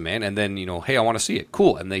 Awesome, man. And then hey, I want to see it.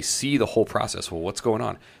 Cool. And they see the whole process. Well, what's going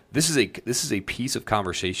on? This is a piece of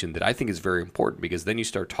conversation that I think is very important, because then you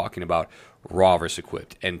start talking about raw versus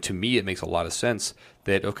equipped. And to me, it makes a lot of sense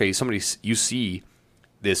that you see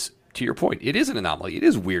this. To your point, it is an anomaly. It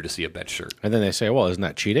is weird to see a bench shirt. And then they say, well, isn't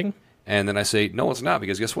that cheating? And then I say, no, it's not,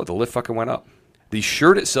 because guess what? The lift fucking went up. The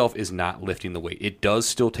shirt itself is not lifting the weight. It does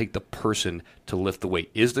still take the person to lift the weight.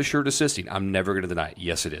 Is the shirt assisting? I'm never going to deny it.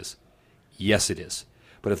 Yes, it is. Yes, it is.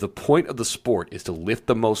 But if the point of the sport is to lift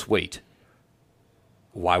the most weight,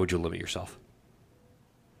 why would you limit yourself?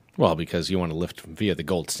 Well, because you want to lift via the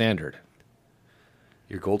gold standard.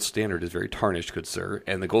 Your gold standard is very tarnished, good sir.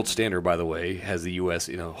 And the gold standard, by the way, has the U.S.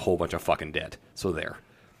 in a whole bunch of fucking debt. So there.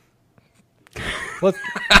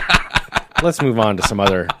 Let's move on to some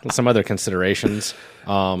other considerations.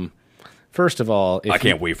 First of all, I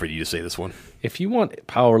can't wait for you to say this one. If you want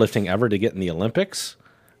powerlifting ever to get in the Olympics,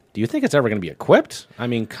 do you think it's ever going to be equipped? I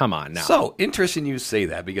mean, come on now. So, interesting you say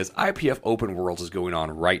that, because IPF Open Worlds is going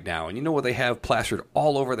on right now. And you know what they have plastered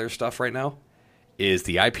all over their stuff right now? Is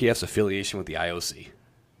the IPF's affiliation with the IOC.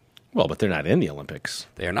 Well, but they're not in the Olympics.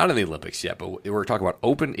 They are not in the Olympics yet, but we're talking about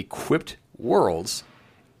Open Equipped Worlds.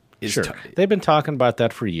 Sure. They've been talking about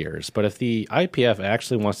that for years, but if the IPF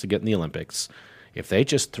actually wants to get in the Olympics, if they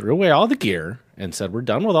just threw away all the gear and said, we're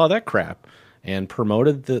done with all that crap, and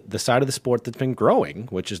promoted the side of the sport that's been growing,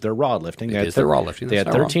 which is their raw lifting. It is their raw lifting. They had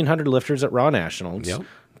 1,300 lifters at Raw Nationals. Yep.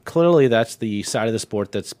 Clearly, that's the side of the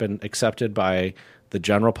sport that's been accepted by the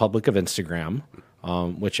general public of Instagram,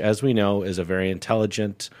 which, as we know, is a very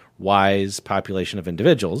intelligent, wise population of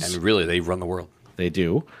individuals. And really, they run the world. They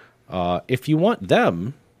do. If you want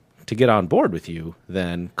them to get on board with you,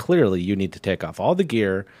 then clearly you need to take off all the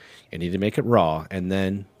gear, you need to make it raw, and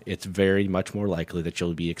then it's very much more likely that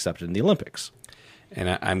you'll be accepted in the Olympics.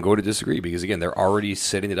 And I'm going to disagree, because, again, they're already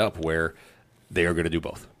setting it up where they are going to do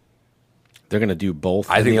both. They're going to do both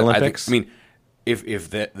in the Olympics? If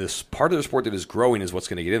this part of the sport that is growing is what's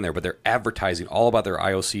going to get in there, but they're advertising all about their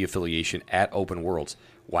IOC affiliation at Open Worlds,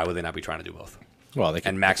 why would they not be trying to do both? Well, they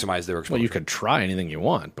can, and maximize their exposure. Well, you could try anything you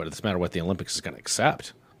want, but it's a matter of what the Olympics is going to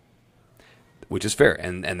accept. Which is fair,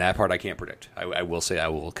 and that part I can't predict. I will say I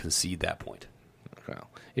will concede that point. Well,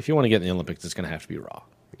 if you want to get in the Olympics, it's going to have to be raw.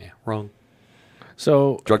 Yeah, wrong.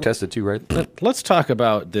 So drug tested too, right? Let's talk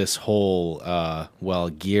about this whole,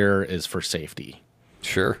 gear is for safety.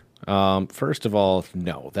 Sure. First of all,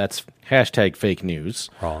 no, that's hashtag fake news.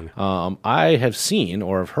 Wrong. I have seen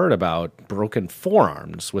or have heard about broken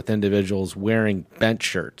forearms with individuals wearing bench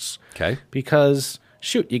shirts. Okay. Because,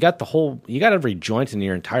 shoot, you got every joint in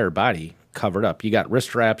your entire body covered up. You got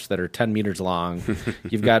wrist wraps that are 10 meters long.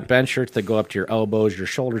 You've got bench shirts that go up to your elbows. Your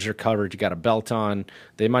shoulders are covered. You got a belt on.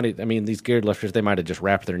 These geared lifters, they might have just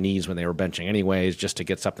wrapped their knees when they were benching anyways, just to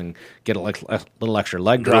get a little extra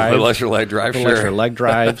leg drive. A little extra leg drive, sure. Extra leg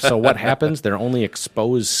drive. So what happens? They're only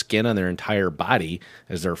exposed skin on their entire body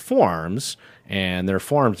as their forearms, and their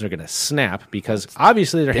forearms are going to snap because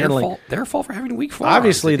obviously their fault for having weak forearms.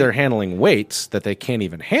 Obviously, they're handling weights that they can't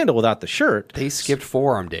even handle without the shirt. They skipped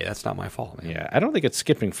forearm day. That's not my fault, man. Yeah, I don't think it's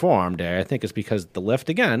skipping forearm day. I think it's because the lift,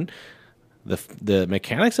 again, the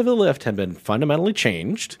mechanics of the lift have been fundamentally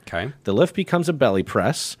changed. Okay. The lift becomes a belly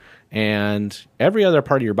press, and every other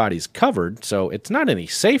part of your body's covered, so it's not any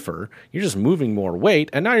safer. You're just moving more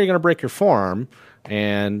weight, and now you're going to break your forearm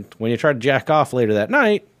And when you try to jack off later that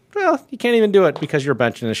night, well, you can't even do it because you're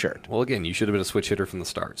benching a shirt. Well, again, you should have been a switch hitter from the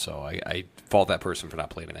start, so I fault that person for not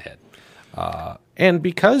planning ahead. And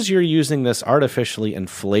because you're using this artificially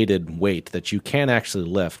inflated weight that you can't actually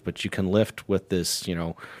lift, but you can lift with this,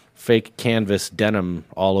 fake canvas denim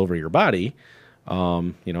all over your body,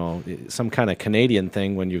 some kind of Canadian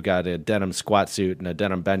thing when you've got a denim squat suit and a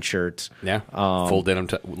denim bench shirt. Yeah, full denim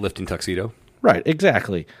lifting tuxedo. Right,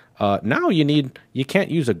 exactly. Now you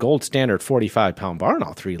can't use a gold standard 45-pound bar in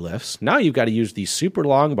all three lifts. Now you've got to use these super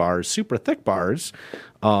long bars, super thick bars.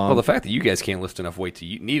 Well, the fact that you guys can't lift enough weight to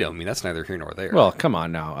need them, that's neither here nor there. Well, come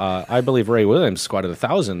on now. I believe Ray Williams squatted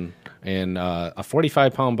 1,000 in a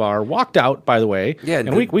 45-pound bar, walked out, by the way. Yeah,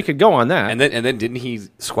 and we could go on that. And then didn't he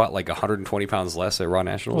squat like 120 pounds less at Raw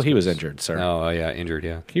Nationals? Well, he was injured, sir. Oh, yeah, injured,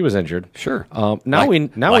 yeah. He was injured. Sure. Lacking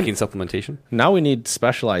supplementation? Now we need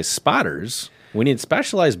specialized spotters. We need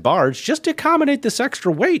specialized bars just to accommodate this extra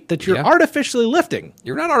weight that you're artificially lifting.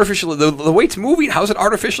 You're not artificially... The weight's moving. How's it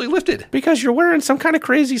artificially lifted? Because you're wearing some kind of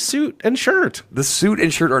crazy suit and shirt. The suit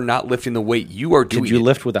and shirt are not lifting the weight. You are doing Could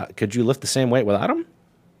you lift the same weight without them?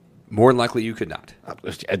 More than likely you could not.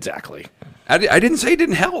 Exactly. I didn't say it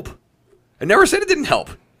didn't help. I never said it didn't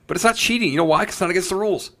help. But it's not cheating. You know why? Because it's not against the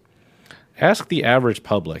rules. Ask the average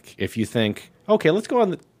public if you think, okay, let's go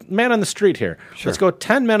on the man on the street here. Sure. Let's go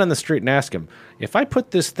 10 men on the street and ask him, if I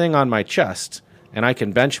put this thing on my chest and I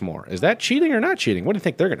can bench more, is that cheating or not cheating? What do you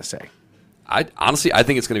think they're going to say? Honestly, I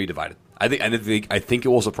think it's going to be divided. I think it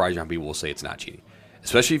will surprise you how people will say it's not cheating.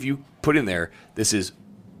 Especially if you put in there, this is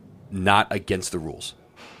not against the rules.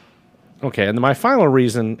 Okay, and my final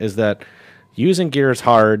reason is that using gear is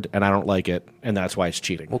hard and I don't like it, and that's why it's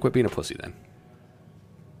cheating. Well, quit being a pussy then.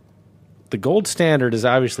 The gold standard is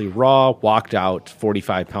obviously raw, walked out,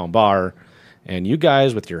 45-pound bar. And you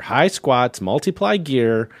guys with your high squats, multiply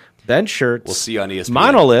gear, bench shirts, we'll see you on ESPN.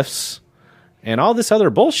 Monolifts, and all this other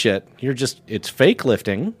bullshit, it's fake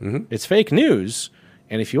lifting. Mm-hmm. It's fake news.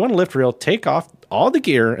 And if you want to lift real, take off all the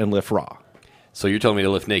gear and lift raw. So you're telling me to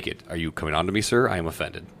lift naked. Are you coming on to me, sir? I am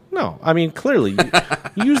offended. No. I mean, clearly,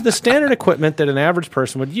 you use the standard equipment that an average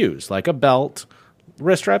person would use, like a belt,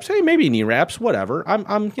 wrist wraps, hey, maybe knee wraps, whatever.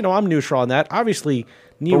 I'm neutral on that. Obviously,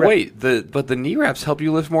 but the knee wraps help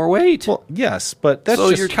you lift more weight. Well, yes, but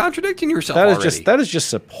that's you're contradicting yourself already. That is just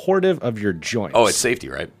supportive of your joints. Oh, it's safety,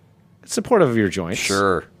 right? It's supportive of your joints.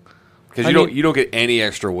 Sure, because you don't get any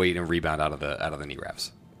extra weight and rebound out of the knee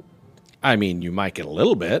wraps. I mean, you might get a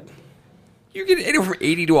little bit. You get anywhere from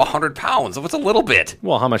 80 to 100 pounds. What's a little bit?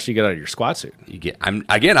 Well, how much do you get out of your squat suit? I'm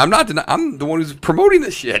the one who's promoting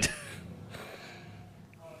this shit.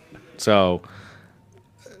 So,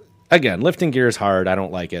 again, lifting gear is hard. I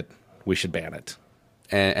don't like it. We should ban it.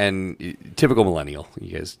 And typical millennial.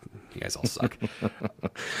 You guys all suck.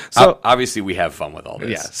 So obviously we have fun with all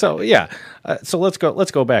this. So let's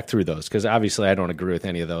go back through those because obviously I don't agree with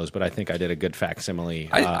any of those, but I think I did a good facsimile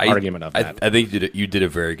argument of that. I think you did a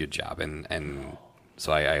very good job, and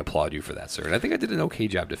so I applaud you for that, sir. And I think I did an okay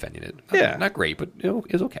job defending it. Not great, but it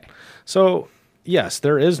was okay. So. Yes,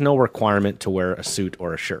 there is no requirement to wear a suit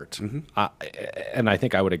or a shirt. Mm-hmm. And I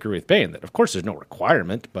think I would agree with Bain that, of course, there's no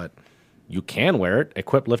requirement, but you can wear it.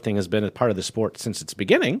 Equipped lifting has been a part of the sport since its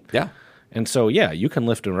beginning. Yeah. And so, you can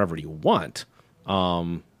lift wherever you want.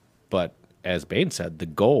 But as Bain said, the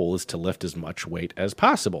goal is to lift as much weight as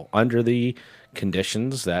possible under the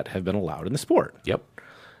conditions that have been allowed in the sport. Yep.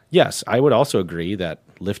 Yes, I would also agree that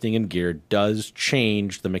lifting in gear does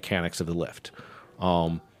change the mechanics of the lift.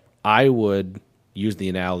 I would use the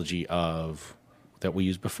analogy that we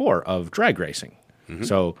used before of drag racing. Mm-hmm.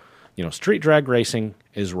 So, street drag racing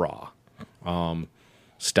is raw.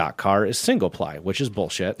 Stock car is single ply, which is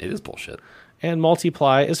bullshit. It is bullshit. And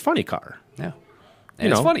multiply is funny car. Yeah.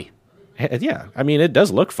 And it's funny. Yeah. I mean, it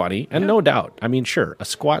does look funny, and no doubt. I mean, sure, a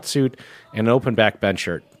squat suit and an open back bench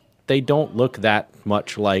shirt, they don't look that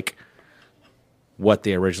much like what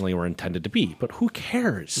they originally were intended to be. But who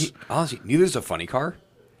cares? Honestly, neither is a funny car.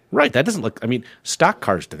 Right, that doesn't look... I mean, stock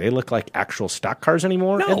cars, do they look like actual stock cars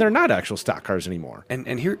anymore? No. And they're not actual stock cars anymore.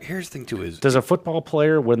 And here's the thing, too, is... Does a football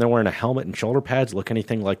player, when they're wearing a helmet and shoulder pads, look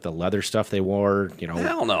anything like the leather stuff they wore,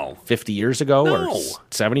 Hell no. 50 years ago or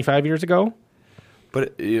 75 years ago?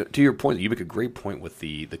 But to your point, you make a great point with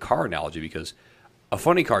the car analogy, because a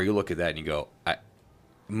funny car, you look at that and you go...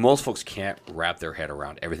 most folks can't wrap their head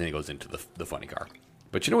around everything that goes into the funny car.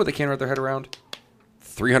 But you know what they can wrap their head around?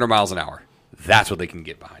 300 miles an hour. That's what they can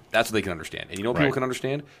get behind. That's what they can understand. And you know what people can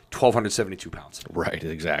understand? 1,272 pounds. Right,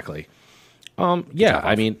 exactly. Yeah, jump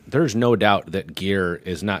I off. mean, there's no doubt that gear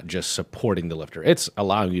is not just supporting the lifter; it's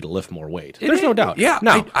allowing you to lift more weight. There's no doubt. Yeah,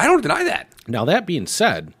 Now, I don't deny that. now that being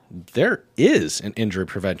said, there is an injury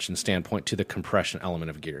prevention standpoint to the compression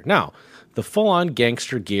element of gear. Now, the full-on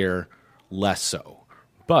gangster gear, less so.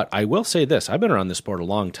 But I will say this: I've been around this sport a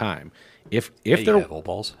long time. If You there have old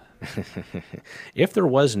balls. if there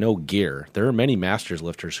was no gear, there are many masters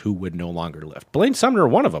lifters who would no longer lift. Blaine Sumner,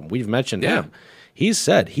 one of them. We've mentioned Yeah. him. He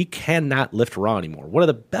said he cannot lift raw anymore. One of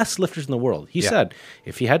the best lifters in the world. He said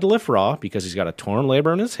if he had to lift raw because he's got a torn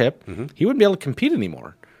labrum in his hip, he wouldn't be able to compete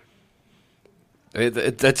anymore.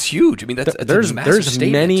 That's huge. I mean, that's a There's massive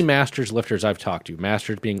statement. many masters lifters I've talked to,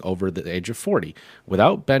 masters being over the age of 40,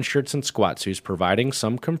 without bench shirts and squat suits, providing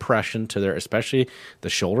some compression to their, especially the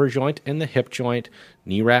shoulder joint and the hip joint,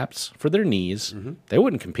 knee wraps for their knees. They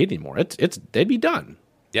wouldn't compete anymore. They'd be done.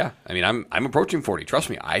 Yeah, I mean, I'm approaching 40. Trust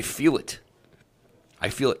me, I feel it. I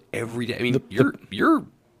feel it every day. I mean, you're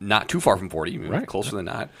not too far from 40. I mean, Right. closer than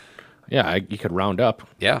not. Yeah, you could round up.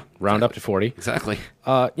 Yeah, Round up to 40. exactly.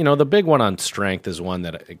 The big one on strength is one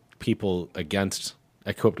that people against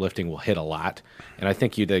equipped lifting will hit a lot. And I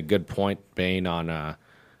think you did a good point, Bain, on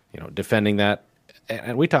defending that.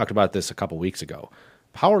 And we talked about this a couple weeks ago.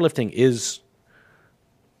 Powerlifting is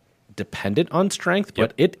dependent on strength,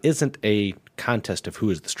 but it isn't a contest of who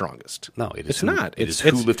is the strongest. No, it is it's who- not. it is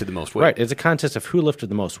who lifted the most weight. Right. It's a contest of who lifted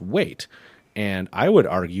the most weight. And I would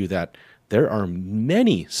argue that there are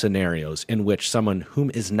many scenarios in which someone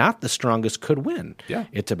whom is not the strongest could win. Yeah.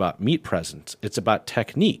 It's about meat presence. It's about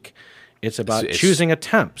technique. It's about It's- choosing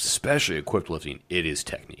attempts. Especially equipped lifting, it is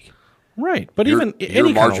technique. Right. But Your, even your any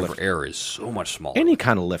kind margin of for lifting, error is so much smaller. any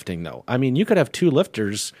kind of lifting, though. I mean, you could have two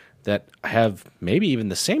lifters that have maybe even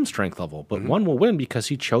the same strength level, but one will win because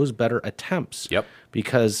he chose better attempts. Yep.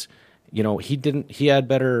 Because he had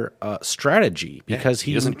better strategy because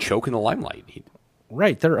he doesn't choke in the limelight.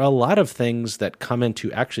 Right. There are a lot of things that come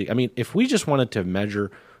into actually. I mean, if we just wanted to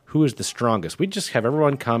measure who is the strongest, we'd just have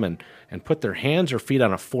everyone come and put their hands or feet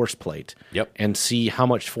on a force plate and see how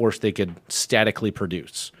much force they could statically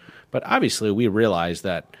produce. But obviously, we realize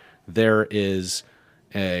that there is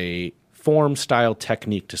a form, style,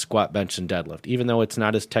 technique to squat, bench, and deadlift, even though it's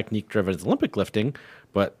not as technique-driven as Olympic lifting.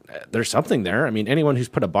 But there's something there. I mean, anyone who's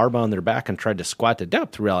put a barbell on their back and tried to squat to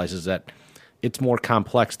depth realizes that it's more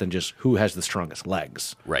complex than just who has the strongest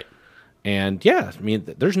legs. Right. And yeah, I mean,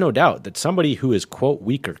 there's no doubt that somebody who is, quote,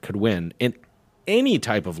 weaker could win in any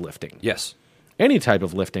type of lifting. Yes. Any type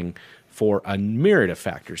of lifting for a myriad of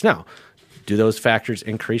factors. Now, do those factors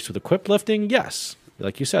increase with equipped lifting? Yes.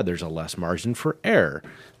 Like you said, there's a less margin for error.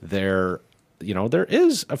 There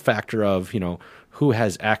is a factor of, who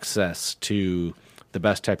has access to the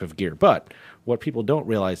best type of gear. But what people don't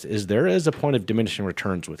realize is there is a point of diminishing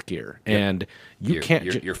returns with gear. And you can't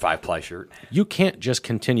your 5-ply shirt. you can't just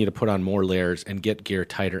continue to put on more layers and get gear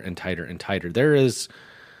tighter and tighter and tighter.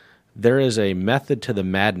 There is a method to the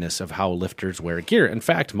madness of how lifters wear gear. In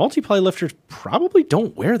fact, multiply lifters probably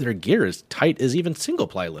don't wear their gear as tight as even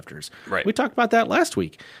single-ply lifters. Right. We talked about that last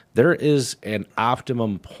week. There is an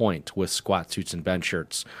optimum point with squat suits and bench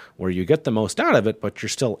shirts where you get the most out of it, but you're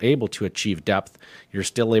still able to achieve depth. You're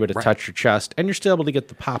still able to touch your chest, and you're still able to get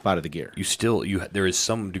the pop out of the gear. There is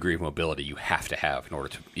some degree of mobility you have to have in order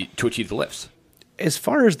to achieve the lifts. As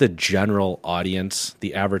far as the general audience,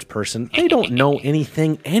 the average person, they don't know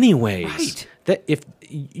anything anyways. Right. That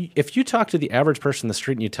if you talk to the average person in the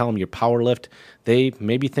street and you tell them you power lift, they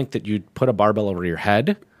maybe think that you put a barbell over your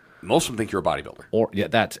head. Most of them think you're a bodybuilder. Or yeah,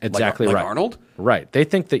 that's exactly like right. Arnold? Right. They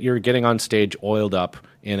think that you're getting on stage oiled up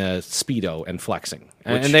in a Speedo and flexing.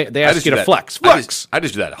 And Which they I ask just you do to that- flex. I Flex.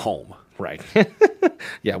 just do that at home. Right.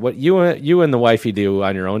 Yeah, what you and the wifey do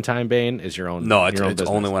on your own time, Bane, is your own No, your own it's business.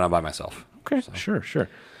 only when I'm by myself. Okay, sure.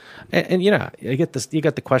 And you get this. You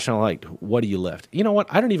got the question like, what do you lift? You know what?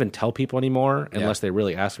 I don't even tell people anymore unless they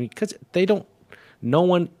really ask me because they don't. No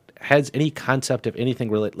one has any concept of anything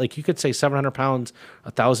really. Like you could say 700 pounds,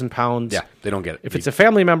 1,000 pounds. Yeah, they don't get it. If it's a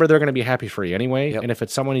family member, they're going to be happy for you anyway. Yep. And if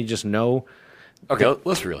it's someone you just know, Okay,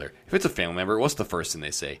 let's be real here. If it's a family member, what's the first thing they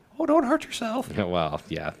say? Oh, don't hurt yourself. well,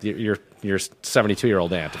 yeah, your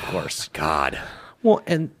 72-year-old aunt, of course. God. Well,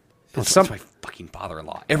 and That's my fucking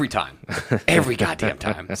father-in-law. Every time. Every goddamn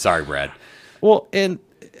time. Sorry, Brad. Well, and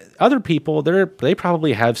other people, they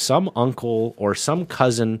probably have some uncle or some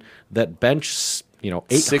cousin that bench,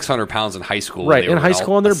 600 pounds in high school. Right, and they in were high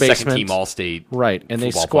school in their basement. Second team All-State. Right, and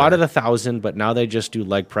they football squatted player. 1,000, but now they just do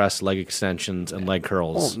leg press, leg extensions, and leg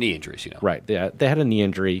curls. Well, knee injuries, Right, they had a knee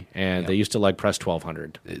injury, and they used to leg press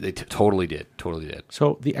 1,200. They totally did. Totally did.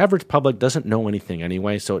 So the average public doesn't know anything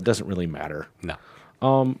anyway, so it doesn't really matter.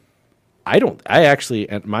 No. I actually,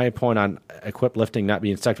 at my point on equipped lifting not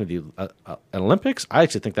being stuck with the Olympics, I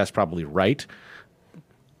actually think that's probably right.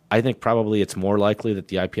 I think probably it's more likely that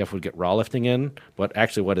the IPF would get raw lifting in, but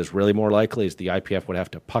actually what is really more likely is the IPF would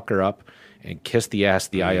have to pucker up and kiss the ass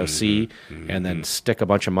of the IOC and then stick a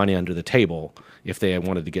bunch of money under the table if they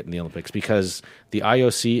wanted to get in the Olympics, because the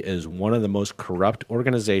IOC is one of the most corrupt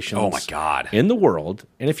organizations Oh, my God. in the world.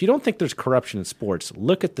 And if you don't think there's corruption in sports,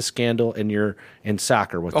 look at the scandal in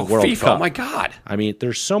soccer with the World FIFA, Cup. oh my God. I mean,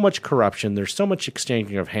 there's so much corruption. There's so much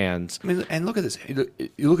exchanging of hands. I mean, and look at this.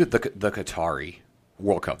 You look at the Qatari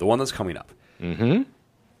World Cup, the one that's coming up. Mm-hmm.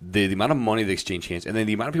 The amount of money they exchange hands, and then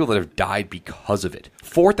the amount of people that have died because of it.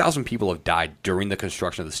 4,000 people have died during the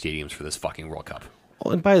construction of the stadiums for this fucking World Cup.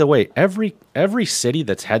 Well, and by the way, every city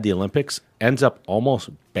that's had the Olympics ends up almost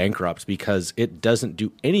bankrupt because it doesn't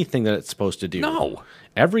do anything that it's supposed to do. No.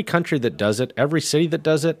 Every country that does it, every city that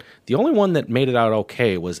does it, the only one that made it out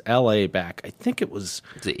okay was L.A. back. I think it was...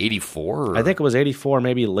 Is it 84? I think it was 84,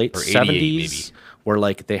 maybe late 88 70s, maybe. where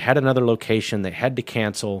like they had another location, they had to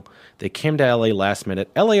cancel. They came to L.A. last minute.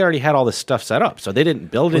 L.A. already had all this stuff set up, so they didn't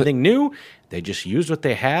build anything new. They just used what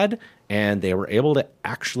they had, and they were able to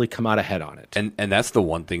actually come out ahead on it. And that's the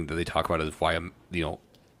one thing that they talk about is why,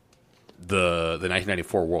 the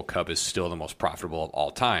 1994 World Cup is still the most profitable of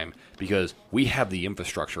all time, because we have the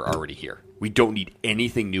infrastructure already here. We don't need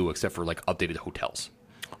anything new except for like updated hotels.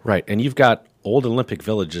 Right, and you've got old Olympic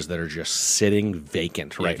villages that are just sitting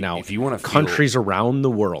vacant right now. If you want to countries around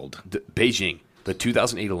the world. Beijing, the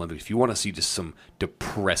 2008 Olympics, if you want to see just some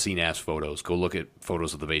depressing ass photos, go look at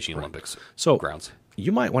photos of the Beijing Olympics grounds.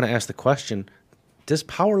 You might want to ask the question, does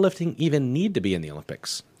powerlifting even need to be in the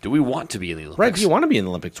Olympics? Do we want to be in the Olympics? Right, do you want to be in the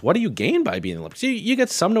Olympics? What do you gain by being in the Olympics? You get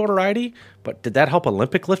some notoriety, but did that help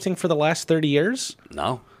Olympic lifting for the last 30 years?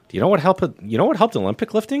 No. Do you know what helped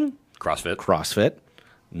Olympic lifting? CrossFit.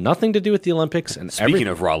 Nothing to do with the Olympics. And Speaking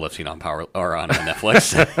of raw lifting on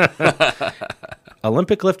Netflix.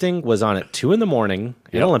 Olympic lifting was on at 2 a.m.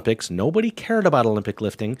 in Olympics. Nobody cared about Olympic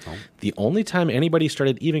lifting. Oh. The only time anybody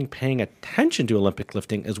started even paying attention to Olympic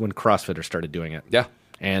lifting is when CrossFitters started doing it. Yeah.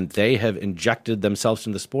 And they have injected themselves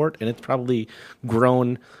into the sport, and it's probably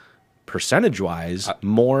grown percentage-wise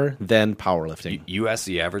more than powerlifting. You ask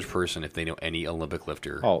the average person if they know any Olympic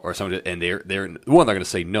lifter or somebody, and they're one, they're going to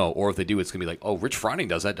say no, or if they do, it's going to be like, oh, Rich Froning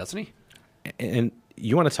does that, doesn't he? And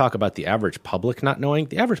you want to talk about the average public not knowing?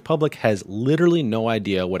 The average public has literally no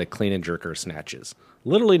idea what a clean and jerk or a snatch is.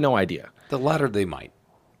 Literally no idea. The latter they might.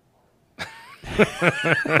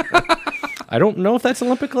 I don't know if that's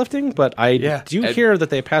Olympic lifting, but I do hear that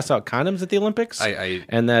they pass out condoms at the Olympics,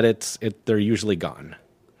 and that they're usually gone.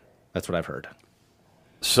 That's what I've heard.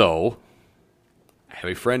 So, I have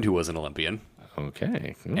a friend who was an Olympian.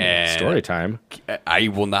 Okay. Story time. I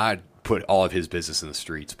will not put all of his business in the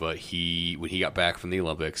streets, but when he got back from the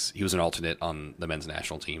Olympics, he was an alternate on the men's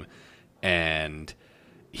national team, and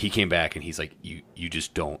he came back and he's like, you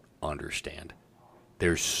just don't understand.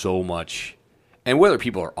 There's so much, and whether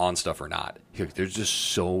people are on stuff or not, there's just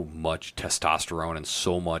so much testosterone and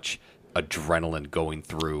so much adrenaline going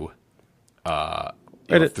through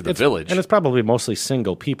through the village. And it's probably mostly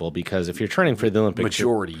single people, because if you're training for the Olympics,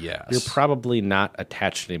 majority, yes, you're probably not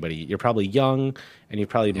attached to anybody. You're probably young, and you've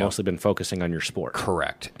probably mostly been focusing on your sport.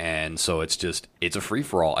 Correct. And so it's a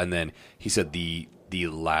free-for-all. And then he said the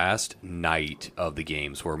last night of the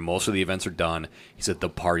games, where most of the events are done, he said the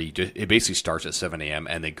party, it basically starts at 7 a.m.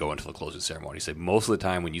 and they go into the closing ceremony. He said most of the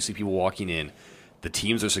time when you see people walking in, the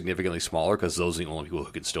teams are significantly smaller because those are the only people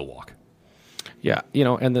who can still walk. Yeah,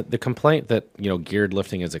 and the complaint that, geared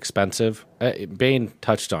lifting is expensive, Bain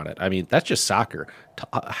touched on it. I mean, that's just soccer.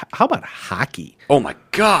 How about hockey? Oh, my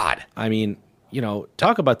God. I mean,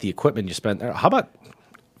 talk about the equipment you spend there. How about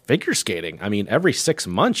figure skating? I mean, every 6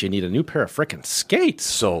 months you need a new pair of frickin' skates.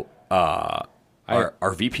 So,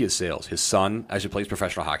 our VP of sales, his son actually plays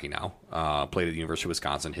professional hockey now, played at the University of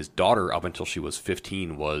Wisconsin. His daughter, up until she was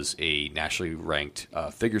 15, was a nationally ranked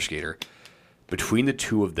figure skater. Between the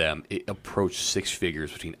two of them, it approached 6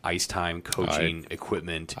 figures between ice time, coaching,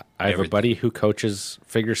 equipment. I have a buddy who coaches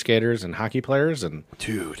figure skaters and hockey players, and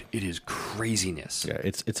dude, it is craziness. Yeah,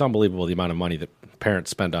 it's unbelievable the amount of money that parents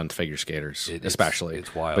spend on figure skaters, especially.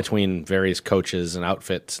 It's wild. Between various coaches and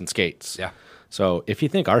outfits and skates. Yeah. So if you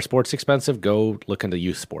think our sport's expensive, go look into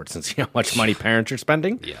youth sports and see how much money parents are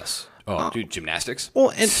spending. Yes. Oh, dude, gymnastics.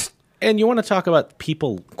 Well, and you want to talk about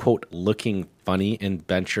people, quote, looking funny in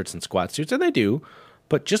bench shirts and squat suits, and they do,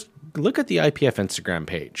 but just look at the IPF Instagram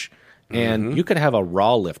page, and you could have a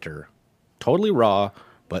raw lifter, totally raw,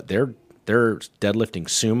 but they're deadlifting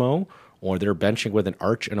sumo, or they're benching with an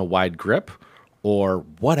arch and a wide grip, or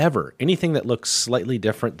whatever. Anything that looks slightly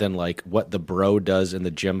different than like what the bro does in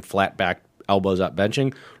the gym, flat back, elbows up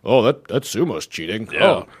benching. Oh, that's sumo's cheating.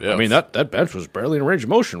 Yeah, I mean that bench was barely in range of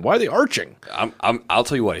motion. Why are they arching? I'll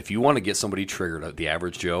tell you what. If you want to get somebody triggered, the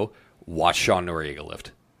average Joe, watch Sean Noriega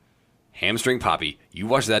lift. Hamstring Poppy. You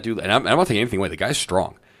watch that dude, and I'm not taking anything away. The guy's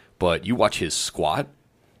strong, but you watch his squat.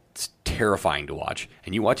 It's terrifying to watch.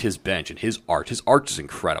 And you watch his bench and his arch. His arch is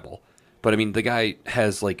incredible. But, I mean, the guy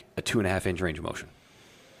has like a 2.5-inch range of motion.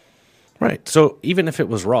 Right. So even if it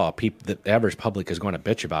was raw, the average public is going to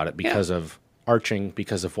bitch about it because of arching,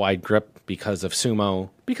 because of wide grip, because of sumo,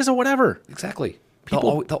 because of whatever. Exactly.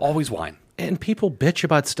 They'll always whine. And people bitch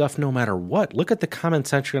about stuff no matter what. Look at the comment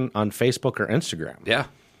section on Facebook or Instagram. Yeah.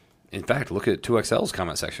 In fact, look at 2XL's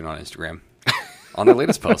comment section on Instagram on their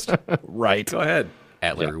latest post. Right. Go ahead.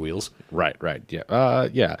 At Larry Wheels. Right. Yeah.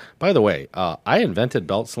 Yeah. By the way, I invented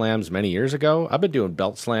belt slams many years ago. I've been doing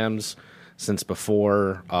belt slams since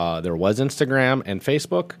before there was Instagram and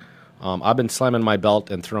Facebook. I've been slamming my belt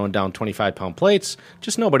and throwing down 25-pound plates.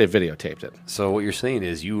 Just nobody videotaped it. So what you're saying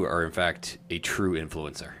is you are, in fact, a true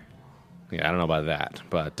influencer. Yeah, I don't know about that.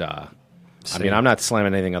 But, I mean, I'm not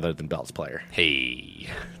slamming anything other than belts player. Hey.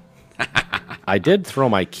 I did throw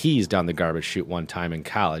my keys down the garbage chute one time in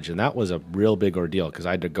college, and that was a real big ordeal because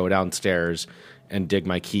I had to go downstairs and dig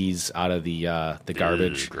my keys out of the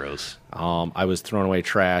garbage. Gross. I was throwing away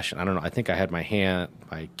trash, and I don't know. I think I had my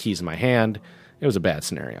keys in my hand. It was a bad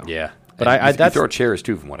scenario. Yeah, but you throw chairs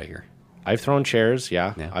too, from what I hear. I've thrown chairs.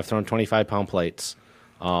 Yeah. I've thrown 25-pound plates.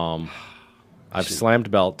 I've slammed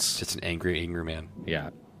belts. Just an angry man. Yeah.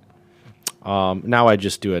 Now I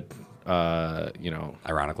just do it.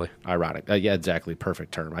 Ironically. Ironic. Yeah, exactly.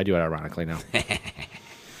 Perfect term. I do it ironically now.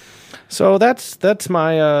 So that's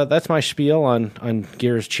my spiel on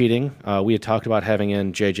Gears cheating. We had talked about having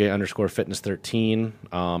in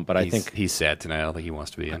JJ_fitness13, but I think he's sad tonight. I don't think he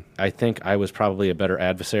wants to be in. I think I was probably a better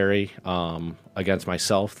adversary against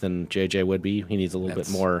myself than JJ would be. He needs a little bit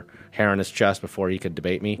more hair on his chest before he could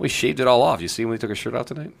debate me. We shaved it all off. You see when he took his shirt off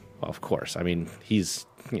tonight? Well, of course. I mean, he's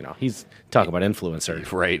talking about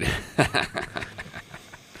influencer. Right.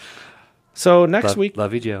 So next week,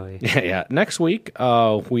 love you, Joey. Yeah. Next week,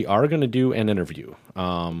 we are going to do an interview.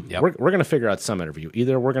 We're going to figure out some interview.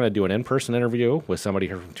 Either we're going to do an in-person interview with somebody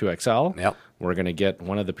here from 2XL. Yep. We're going to get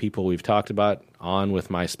one of the people we've talked about on with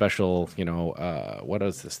my special, what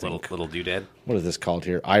is this thing? Little doodad. What is this called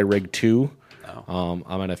here? iRig 2. Oh. I'm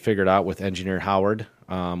going to figure it out with Engineer Howard.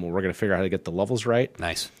 We're going to figure out how to get the levels right.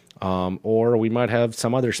 Nice. Or we might have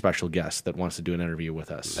some other special guest that wants to do an interview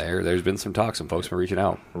with us. There's been some talk. Some folks been reaching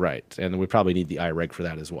out. Right. And we probably need the iRig for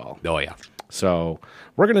that as well. Oh, yeah. So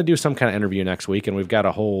we're going to do some kind of interview next week, and we've got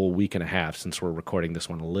a whole week and a half since we're recording this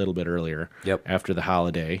one a little bit earlier after the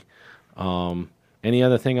holiday. Any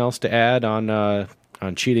other thing else to add on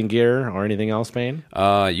cheating gear or anything else, Bane?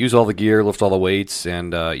 Use all the gear, lift all the weights,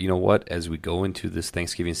 and you know what? As we go into this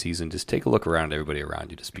Thanksgiving season, just take a look around, everybody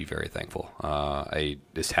around you. Just be very thankful. I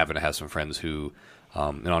just happen to have some friends who,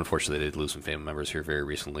 unfortunately, they did lose some family members here very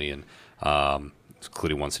recently, and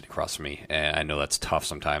including one sitting across from me. And I know that's tough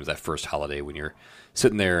sometimes, that first holiday when you're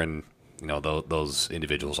sitting there and those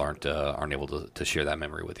individuals aren't able to share that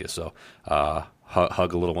memory with you. So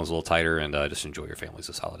hug the little ones a little tighter and just enjoy your families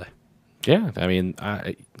this holiday. Yeah, I mean,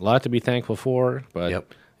 a lot to be thankful for, but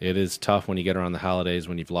it is tough when you get around the holidays,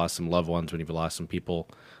 when you've lost some loved ones, when you've lost some people.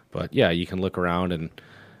 But yeah, you can look around and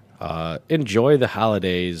enjoy the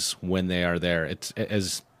holidays when they are there. It's,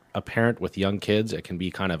 as a parent with young kids, it can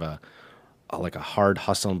be kind of a hard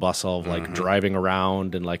hustle and bustle of like driving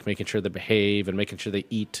around and like making sure they behave and making sure they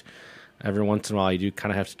eat. Every once in a while, you do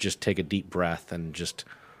kind of have to just take a deep breath and just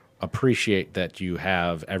appreciate that you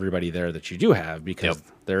have everybody there that you do have, because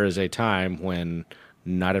there is a time when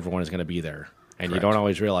not everyone is going to be there, and you don't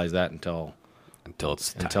always realize that until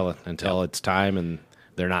it's time. Until it's time and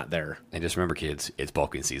they're not there. And just remember, kids, it's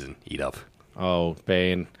bulking season. Eat up. Oh,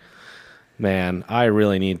 Bane, man, I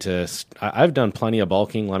really need to. I've done plenty of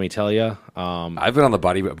bulking. Let me tell you. I've been on the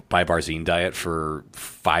by Barzine diet for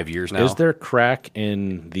 5 years now. Is there crack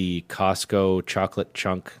in the Costco chocolate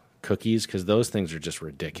chunk cookies? Because those things are just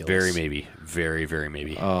ridiculous. Very maybe. Very, very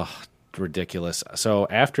maybe. Oh, ridiculous. So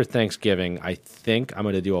after Thanksgiving, I think I'm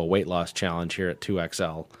going to do a weight loss challenge here at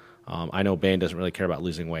 2XL. I know Bane doesn't really care about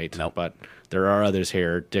losing weight, but there are others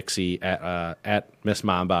here, Dixie at Miss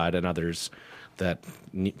Mombod and others, that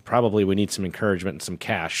probably we need some encouragement and some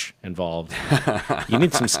cash involved. You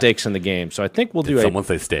need some stakes in the game. So I think we'll do someone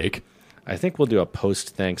say steak? I think we'll do a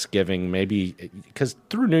post-Thanksgiving, maybe, because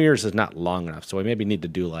through New Year's is not long enough, so we maybe need to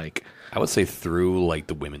do I would say through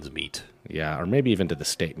the women's meet. Yeah, or maybe even to the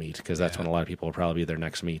state meet, because that's when a lot of people will probably be their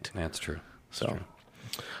next meet. That's true. So,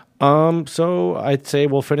 so I'd say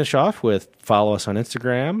we'll finish off with follow us on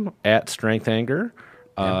Instagram at Strength Anger.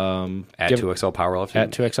 At 2XL Powerlifting.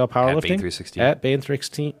 At 2XL Powerlifting. At At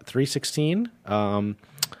Bane316. Bane316.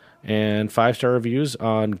 And 5-star reviews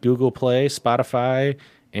on Google Play, Spotify,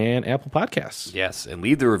 and Apple Podcasts. Yes, and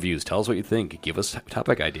leave the reviews. Tell us what you think. Give us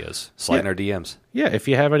topic ideas. Slide in our DMs. Yeah, if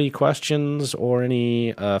you have any questions or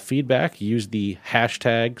any feedback, use the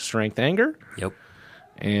hashtag StrengthAnger. Yep.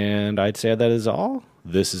 And I'd say that is all.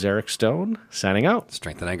 This is Eric Stone signing out.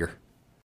 Strength and Anger.